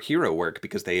for hero work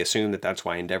because they assume that that's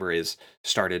why Endeavor is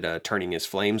started turning his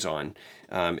flames on.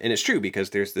 And it's true because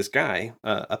there's this guy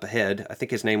up ahead, I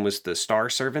think his name was the Star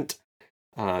Servant,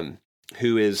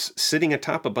 who is sitting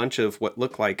atop a bunch of what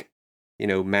look like,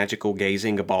 magical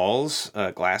gazing balls,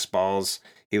 glass balls.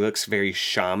 He looks very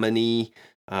shaman-y,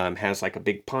 has like a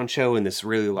big poncho and this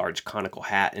really large conical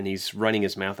hat, and he's running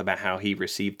his mouth about how he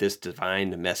received this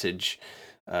divine message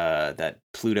that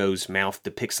Pluto's mouth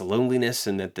depicts loneliness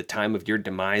and that the time of your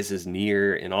demise is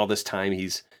near, and all this time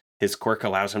his quirk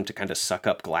allows him to kind of suck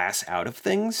up glass out of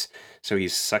things. So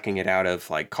he's sucking it out of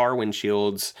like car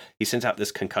windshields. He sends out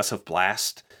this concussive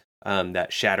blast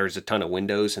that shatters a ton of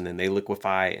windows, and then they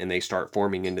liquefy and they start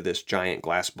forming into this giant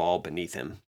glass ball beneath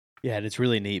him. Yeah, and it's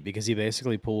really neat because he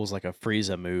basically pulls like a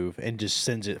Frieza move and just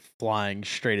sends it flying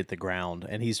straight at the ground,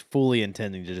 and he's fully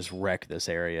intending to just wreck this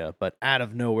area. But out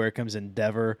of nowhere comes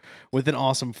Endeavor with an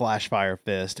awesome flash fire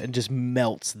fist and just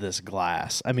melts this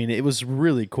glass. I mean, it was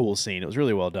really cool scene. It was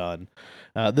really well done.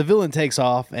 The villain takes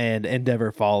off and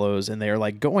Endeavor follows, and they're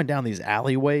like going down these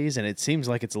alleyways, and it seems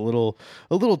like it's a little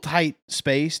tight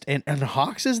spaced, and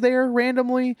Hawks is there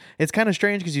randomly. It's kind of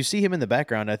strange because you see him in the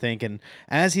background, I think, and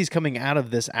as he's coming out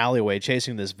of this alleyway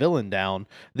chasing this villain down,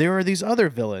 there are these other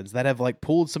villains that have like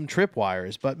pulled some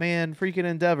tripwires, but man, freaking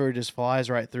Endeavor just flies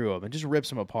right through them and just rips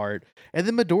them apart. And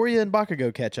then Midoriya and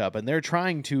Bakugo catch up, and they're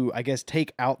trying to, I guess,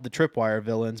 take out the tripwire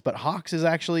villains, but Hawks is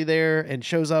actually there and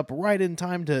shows up right in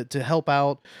time to help out.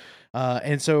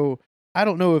 And so I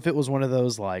don't know if it was one of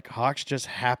those like Hawks just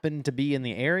happened to be in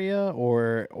the area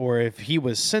or if he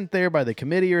was sent there by the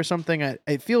committee or something.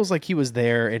 It feels like he was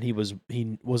there and he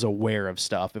was aware of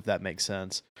stuff, if that makes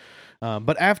sense.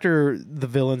 But after the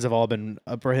villains have all been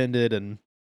apprehended and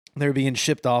they're being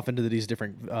shipped off into these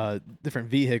different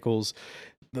vehicles,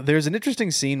 there's an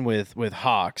interesting scene with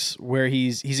Hawks where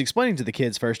he's explaining to the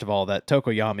kids, first of all, that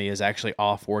Tokoyami is actually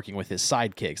off working with his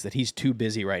sidekicks, that he's too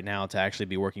busy right now to actually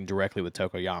be working directly with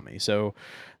Tokoyami. So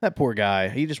that poor guy,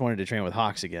 he just wanted to train with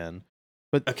Hawks again.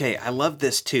 But okay, I love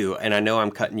this too, and I know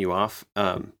I'm cutting you off,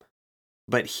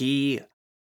 but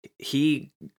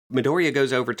Midoriya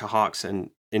goes over to Hawks and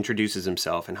introduces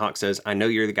himself, and Hawks says, "I know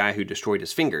you're the guy who destroyed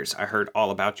his fingers. I heard all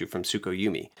about you from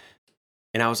Tsukuyomi."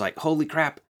 And I was like, holy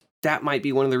crap, that might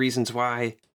be one of the reasons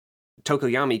why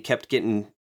Tokoyami kept getting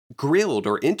grilled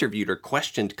or interviewed or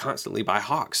questioned constantly by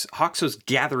Hawks. Hawks was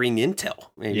gathering intel,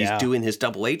 and he's doing his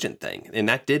double agent thing. And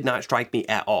that did not strike me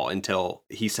at all until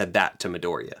he said that to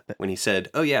Midoriya. When he said,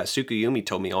 "Oh yeah, Tsukuyomi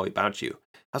told me all about you."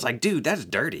 I was like, dude, that's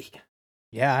dirty.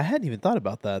 Yeah, I hadn't even thought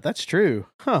about that. That's true.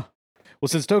 Huh. Well,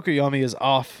 since Tokoyami is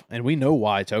off, and we know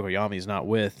why Tokoyami is not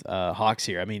with Hawks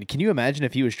here. I mean, can you imagine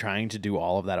if he was trying to do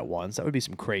all of that at once? That would be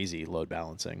some crazy load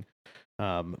balancing.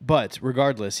 But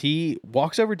regardless, he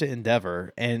walks over to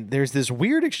Endeavor, and there's this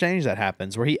weird exchange that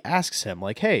happens where he asks him,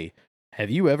 like, "Hey, have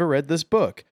you ever read this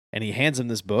book?" And he hands him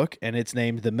this book, and it's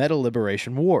named The Meta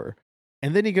Liberation War.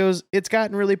 And then he goes, "It's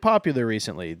gotten really popular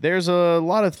recently. There's a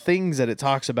lot of things that it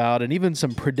talks about, and even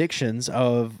some predictions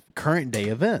of current day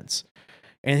events."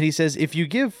 And he says, if you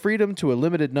give freedom to a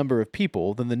limited number of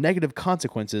people, then the negative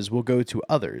consequences will go to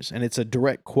others. And it's a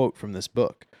direct quote from this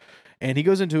book. And he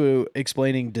goes into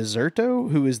explaining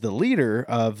Deserto, who is the leader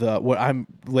of what I'm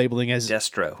labeling as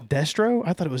Destro. Destro?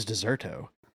 I thought it was Deserto.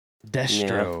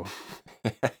 Destro.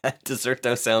 Yeah.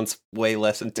 Deserto sounds way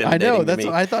less intimidating. I know. That's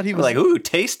what I thought he was like, ooh,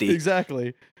 tasty.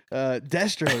 Exactly.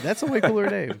 Destro, that's a way cooler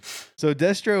name. So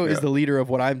Destro is the leader of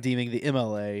what I'm deeming the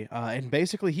MLA, and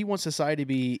basically he wants society to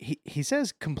be, he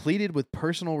says, completed with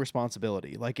personal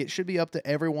responsibility. Like it should be up to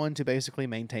everyone to basically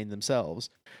maintain themselves.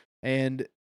 And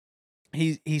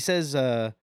he says,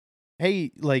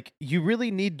 hey, like, you really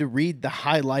need to read the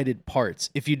highlighted parts.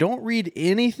 If you don't read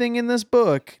anything in this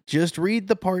book, just read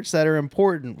the parts that are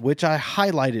important, which I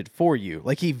highlighted for you.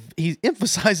 Like, he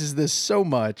emphasizes this so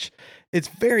much. It's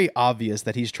very obvious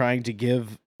that he's trying to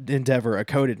give Endeavor a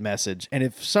coded message. And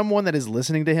if someone that is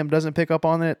listening to him doesn't pick up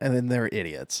on it, and then they're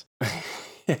idiots.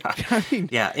 Yeah. I mean,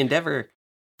 Yeah, Endeavor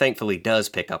thankfully does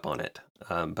pick up on it,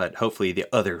 but hopefully the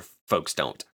other folks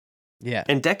don't. yeah.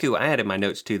 And Deku, I had in my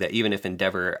notes too that even if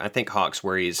Endeavor, I think Hawks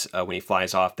worries when he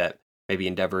flies off that maybe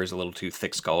Endeavor is a little too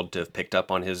thick-skulled to have picked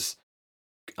up on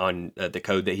the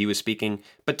code that he was speaking.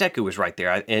 But Deku was right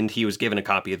there, and he was given a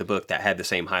copy of the book that had the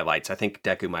same highlights. I think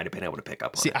Deku might have been able to pick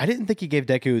up on See, it. I didn't think he gave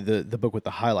Deku the book with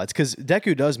the highlights, because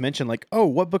Deku does mention, like, oh,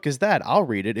 what book is that? I'll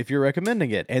read it if you're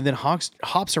recommending it. And then Hawks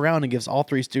hops around and gives all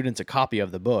three students a copy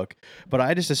of the book. But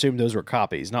I just assumed those were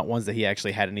copies, not ones that he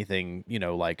actually had anything,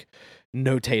 like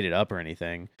notated up or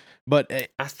anything. But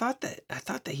I thought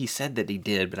that he said that he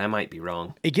did, but I might be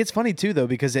wrong. it gets funny too, though,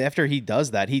 because after he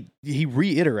does that, he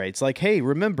reiterates, like, hey,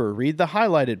 remember, read the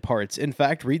highlighted parts. In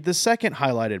fact, read the second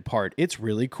highlighted part. It's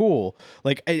really cool.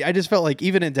 Like, I just felt like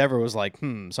even Endeavor was like,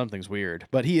 something's weird.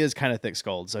 But he is kind of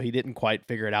thick-skulled, so he didn't quite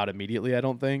figure it out immediately, I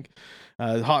don't think.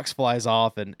 Hawks flies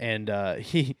off, and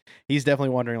he's definitely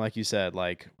wondering, like you said,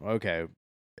 like, okay,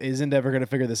 is Endeavor going to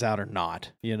figure this out or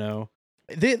not,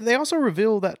 They also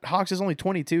reveal that Hawks is only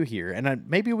 22 here, and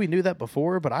maybe we knew that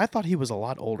before, but I thought he was a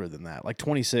lot older than that, like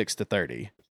 26 to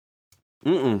 30.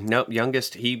 Nope,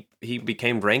 youngest, he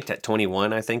became ranked at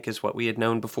 21, I think, is what we had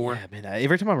known before. Yeah, man,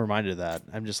 every time I'm reminded of that,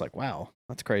 I'm just like, wow,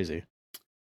 that's crazy.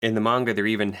 In the manga, they're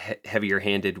even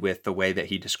heavier-handed with the way that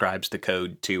he describes the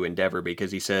code to Endeavor,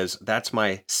 because he says, that's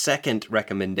my second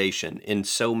recommendation in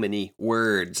so many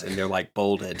words, and they're like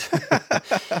bolded.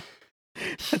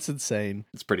 That's insane.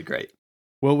 It's pretty great.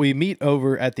 Well, we meet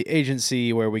over at the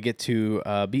agency where we get to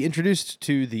be introduced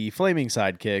to the Flaming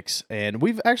Sidekicks, and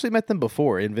we've actually met them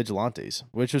before in Vigilantes,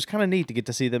 which was kind of neat to get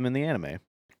to see them in the anime.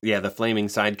 Yeah, the Flaming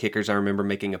Sidekickers, I remember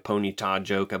making a Ponyta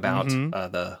joke about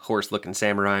the horse-looking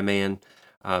samurai man.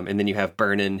 And then you have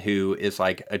Burnin, who is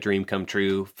like a dream come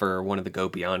true for one of the Go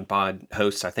Beyond Pod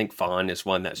hosts. I think Fawn is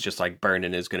one that's just like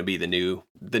Burnin is going to be the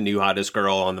new hottest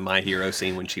girl on the My Hero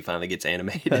scene when she finally gets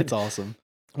animated. That's awesome.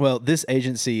 Well, this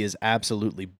agency is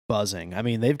absolutely buzzing. I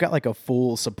mean, they've got like a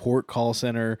full support call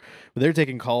center where they're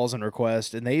taking calls and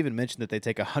requests, and they even mentioned that they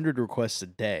take 100 requests a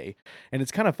day. And it's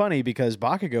kind of funny because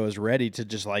Bakugo is ready to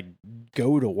just like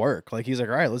go to work. Like, he's like,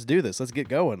 all right, let's do this. Let's get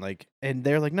going. Like, and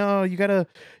they're like, no, you gotta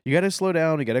slow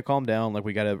down. You gotta calm down. Like,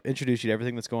 we gotta introduce you to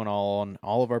everything that's going on,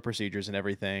 all of our procedures and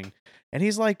everything. And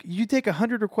he's like, you take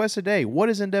 100 requests a day. What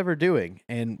is Endeavor doing?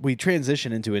 And we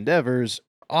transition into Endeavor's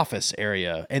office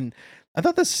area. And I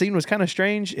thought this scene was kind of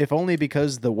strange, if only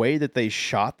because the way that they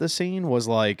shot the scene was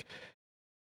like,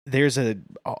 there's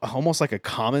almost like a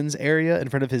commons area in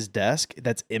front of his desk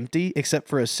that's empty except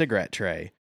for a cigarette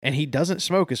tray. And he doesn't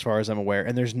smoke as far as I'm aware,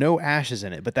 and there's no ashes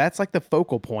in it, but that's like the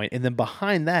focal point. And then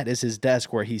behind that is his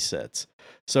desk where he sits.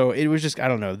 So it was just, I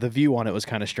don't know, the view on it was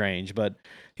kind of strange, but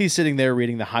he's sitting there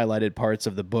reading the highlighted parts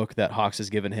of the book that Hawks has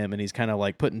given him, and he's kind of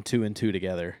like putting two and two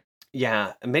together.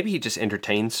 Yeah, maybe he just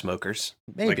entertains smokers.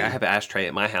 Maybe. Like, I have an ashtray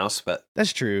at my house, but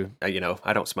That's true. I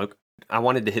don't smoke. I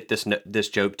wanted to hit this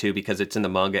joke too because it's in the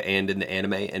manga and in the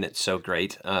anime, and it's so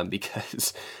great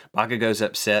because Bakugo's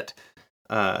upset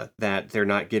that they're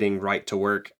not getting right to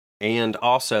work, and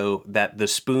also that the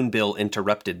spoon bill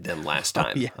interrupted them last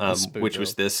time, which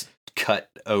was this cut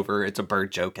over. It's a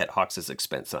bird joke at Hawks'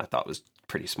 expense, and I thought was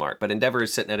pretty smart. But Endeavor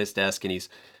is sitting at his desk, and he's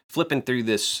flipping through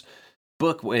this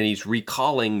book when he's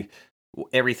recalling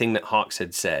everything that Hawks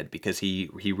had said, because he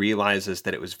realizes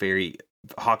that it was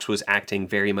Hawks was acting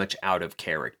very much out of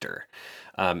character.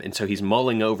 And so he's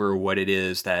mulling over what it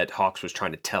is that Hawks was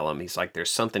trying to tell him. He's like,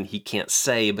 there's something he can't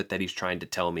say, but that he's trying to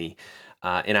tell me.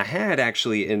 And I had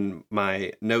actually in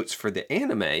my notes for the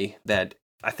anime that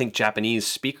I think Japanese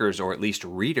speakers, or at least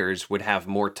readers, would have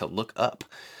more to look up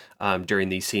during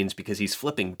these scenes, because he's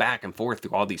flipping back and forth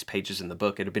through all these pages in the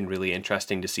book. It'd have been really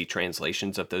interesting to see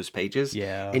translations of those pages.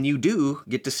 Yeah. And you do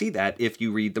get to see that if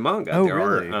you read the manga. Oh, there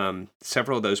really? are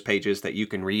several of those pages that you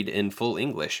can read in full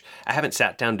English. I haven't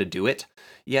sat down to do it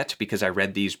yet because I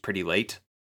read these pretty late.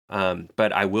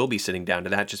 But I will be sitting down to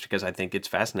that just because I think it's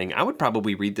fascinating. I would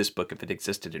probably read this book if it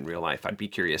existed in real life. I'd be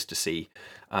curious to see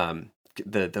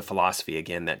the philosophy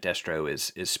again that Destro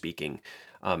is speaking.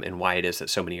 And why it is that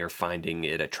so many are finding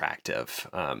it attractive,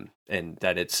 and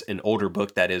that it's an older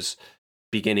book that is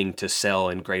beginning to sell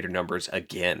in greater numbers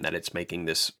again, that it's making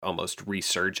this almost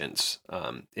resurgence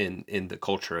in the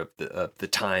culture of the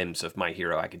times of My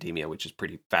Hero Academia, which is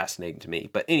pretty fascinating to me.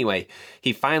 But anyway,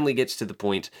 he finally gets to the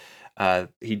point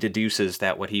he deduces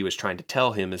that what he was trying to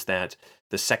tell him is that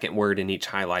the second word in each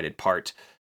highlighted part,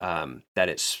 that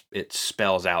it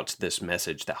spells out this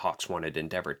message that Hawks wanted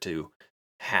Endeavor to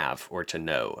have or to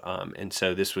know. And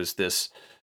so this was this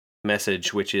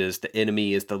message, which is the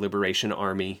enemy is the Liberation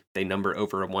Army. They number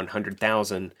over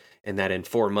 100,000, and that in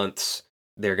 4 months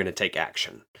they're going to take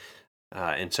action.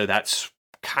 And so that's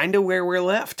kind of where we're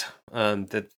left.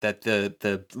 That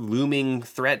the looming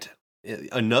threat,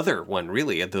 another one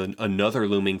really, another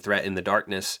looming threat in the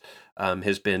darkness,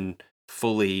 has been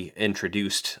fully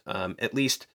introduced, at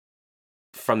least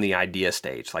from the idea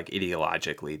stage. Like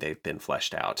ideologically, they've been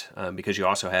fleshed out, because you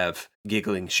also have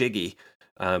Giggling Shiggy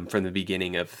from the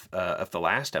beginning of the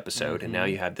last episode, and now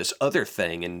you have this other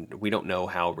thing, and we don't know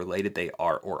how related they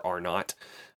are or are not.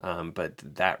 But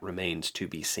that remains to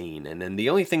be seen. And then the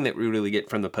only thing that we really get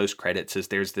from the post credits is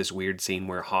there's this weird scene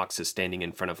where Hawks is standing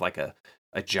in front of like a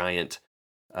giant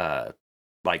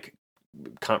like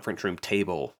conference room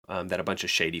table that a bunch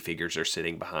of shady figures are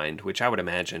sitting behind, which I would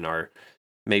imagine are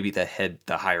maybe the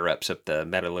higher ups of the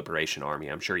Meta Liberation Army.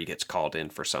 I'm sure he gets called in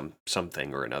for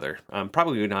something or another.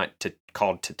 Probably not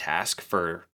called to task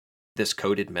for this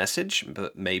coded message,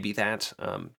 but maybe that.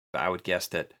 I would guess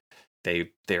that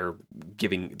they're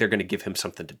going to give him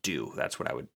something to do. That's what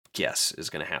I would guess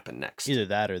is going to happen next. Either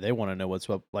that, or they want to know what's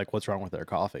wrong with their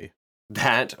coffee.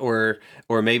 That, or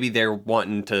maybe they're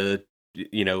wanting to,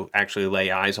 actually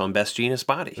lay eyes on Best Jeanist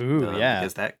body. Ooh, yeah,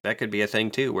 because that could be a thing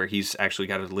too, where he's actually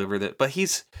got to deliver that. But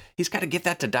he's got to give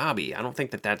that to Dobby. I don't think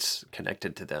that's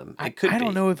connected to them. It could. I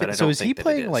don't know if but it, so. Is he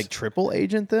playing like triple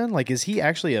agent then? Like, is he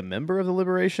actually a member of the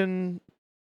Liberation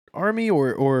Army,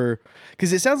 or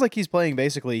because it sounds like he's playing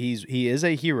basically he is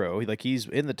a hero, like he's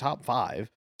in the top 5,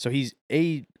 so he's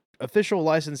a official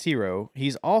licensed hero.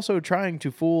 He's also trying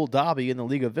to fool Dobby in the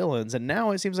League of Villains, and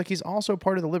now it seems like he's also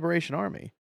part of the Liberation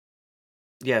Army.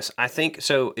 Yes, I think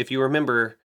so. If you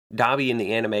remember, Dobby in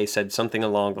the anime said something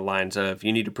along the lines of,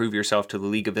 you need to prove yourself to the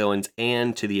League of Villains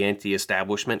and to the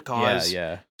anti-establishment cause.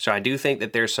 Yeah. So I do think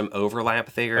that there's some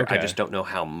overlap there. Okay. I just don't know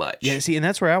how much. Yeah, see, and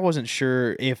that's where I wasn't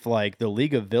sure if like the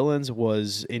League of Villains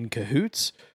was in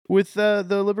cahoots with the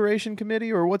Liberation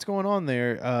Committee or what's going on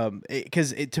there.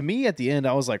 Because to me at the end,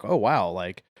 I was like, oh wow,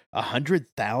 like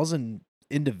 100,000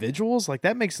 individuals, like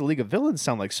that makes the League of Villains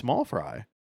sound like small fry.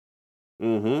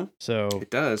 Mm-hmm. So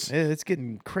it does. It's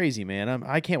getting crazy, man.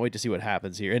 I can't wait to see what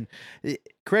happens here. And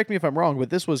correct me if I'm wrong, but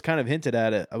this was kind of hinted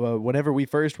at whenever we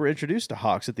first were introduced to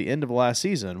Hawks at the end of last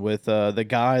season with the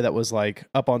guy that was like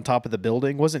up on top of the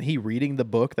building. Wasn't he reading the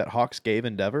book that Hawks gave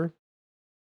Endeavor?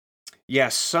 Yeah,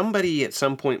 somebody at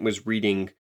some point was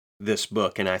reading this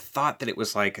book, and I thought that it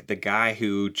was like the guy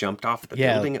who jumped off the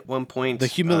building at one point. The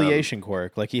humiliation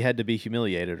quirk, like he had to be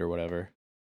humiliated or whatever.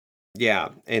 Yeah,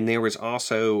 and there was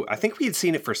also, I think we had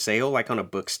seen it for sale, like on a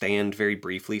book stand very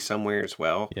briefly somewhere as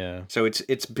well. Yeah. So this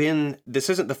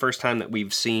isn't the first time that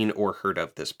we've seen or heard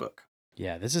of this book.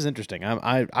 Yeah, this is interesting.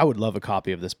 I would love a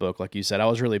copy of this book. Like you said, I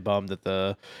was really bummed that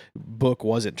the book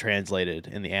wasn't translated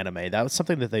in the anime. That was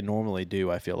something that they normally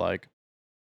do, I feel like.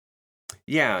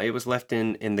 Yeah, it was left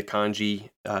in the kanji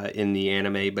in the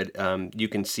anime, but you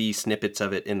can see snippets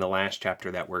of it in the last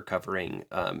chapter that we're covering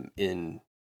in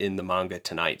the manga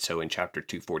tonight. So in chapter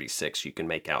 246, you can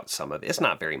make out some of it. It's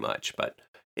not very much, but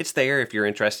it's there if you're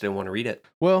interested and want to read it.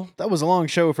 Well, that was a long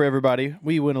show for everybody.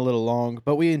 We went a little long,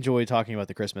 but we enjoyed talking about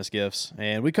the Christmas gifts,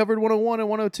 and we covered 101 and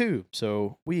 102,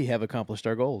 so we have accomplished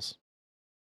our goals.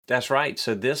 That's right.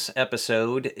 So this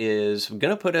episode is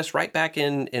going to put us right back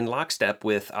in lockstep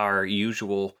with our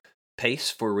usual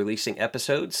pace for releasing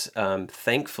episodes.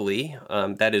 Thankfully,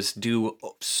 that is due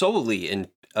solely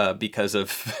because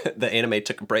of the anime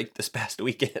took a break this past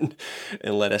weekend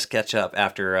and let us catch up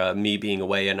after me being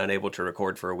away and unable to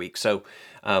record for a week. So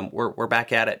we're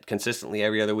back at it consistently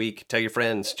every other week. Tell your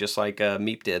friends, just like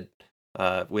Meep did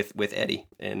with Eddie,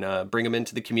 and bring them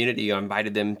into the community. I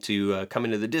invited them to come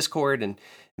into the Discord and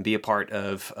be a part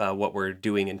of what we're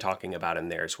doing and talking about in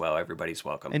there as well. Everybody's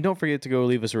welcome. And don't forget to go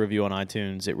leave us a review on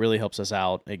iTunes. It really helps us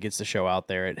out. It gets the show out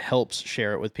there. It helps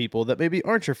share it with people that maybe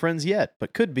aren't your friends yet,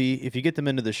 but could be if you get them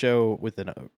into the show with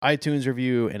an iTunes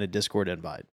review and a Discord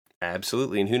invite.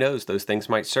 Absolutely. And who knows, those things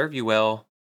might serve you well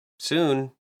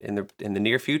soon in the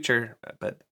near future,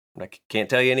 but I can't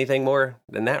tell you anything more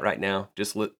than that right now.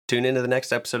 Just tune into the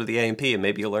next episode of the AMP and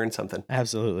maybe you'll learn something.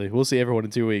 Absolutely. We'll see everyone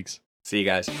in 2 weeks. See you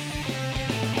guys.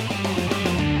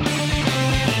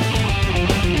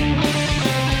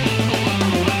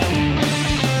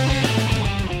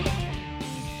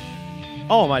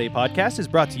 Almighty Podcast is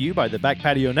brought to you by the Back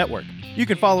Patio Network. You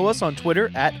can follow us on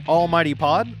Twitter at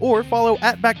AlmightyPod or follow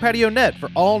at BackPatioNet for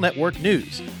all network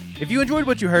news. If you enjoyed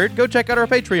what you heard, go check out our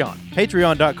Patreon,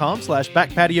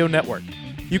 patreon.com/backpatio-network.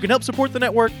 You can help support the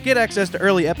network, get access to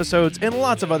early episodes, and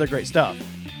lots of other great stuff.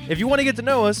 If you want to get to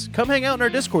know us, come hang out in our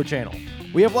Discord channel.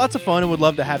 We have lots of fun and would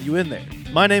love to have you in there.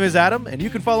 My name is Adam, and you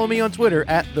can follow me on Twitter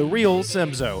at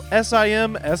TheRealSimso,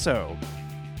 SIMSO.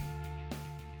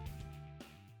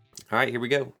 All right, here we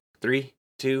go. 3,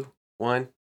 2, 1.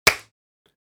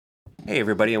 Hey,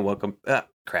 everybody, and welcome.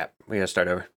 Crap. We gotta start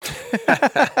over.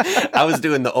 I was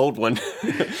doing the old one.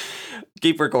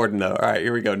 Keep recording, though. All right,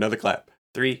 here we go. Another clap.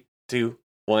 3, 2,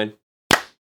 1.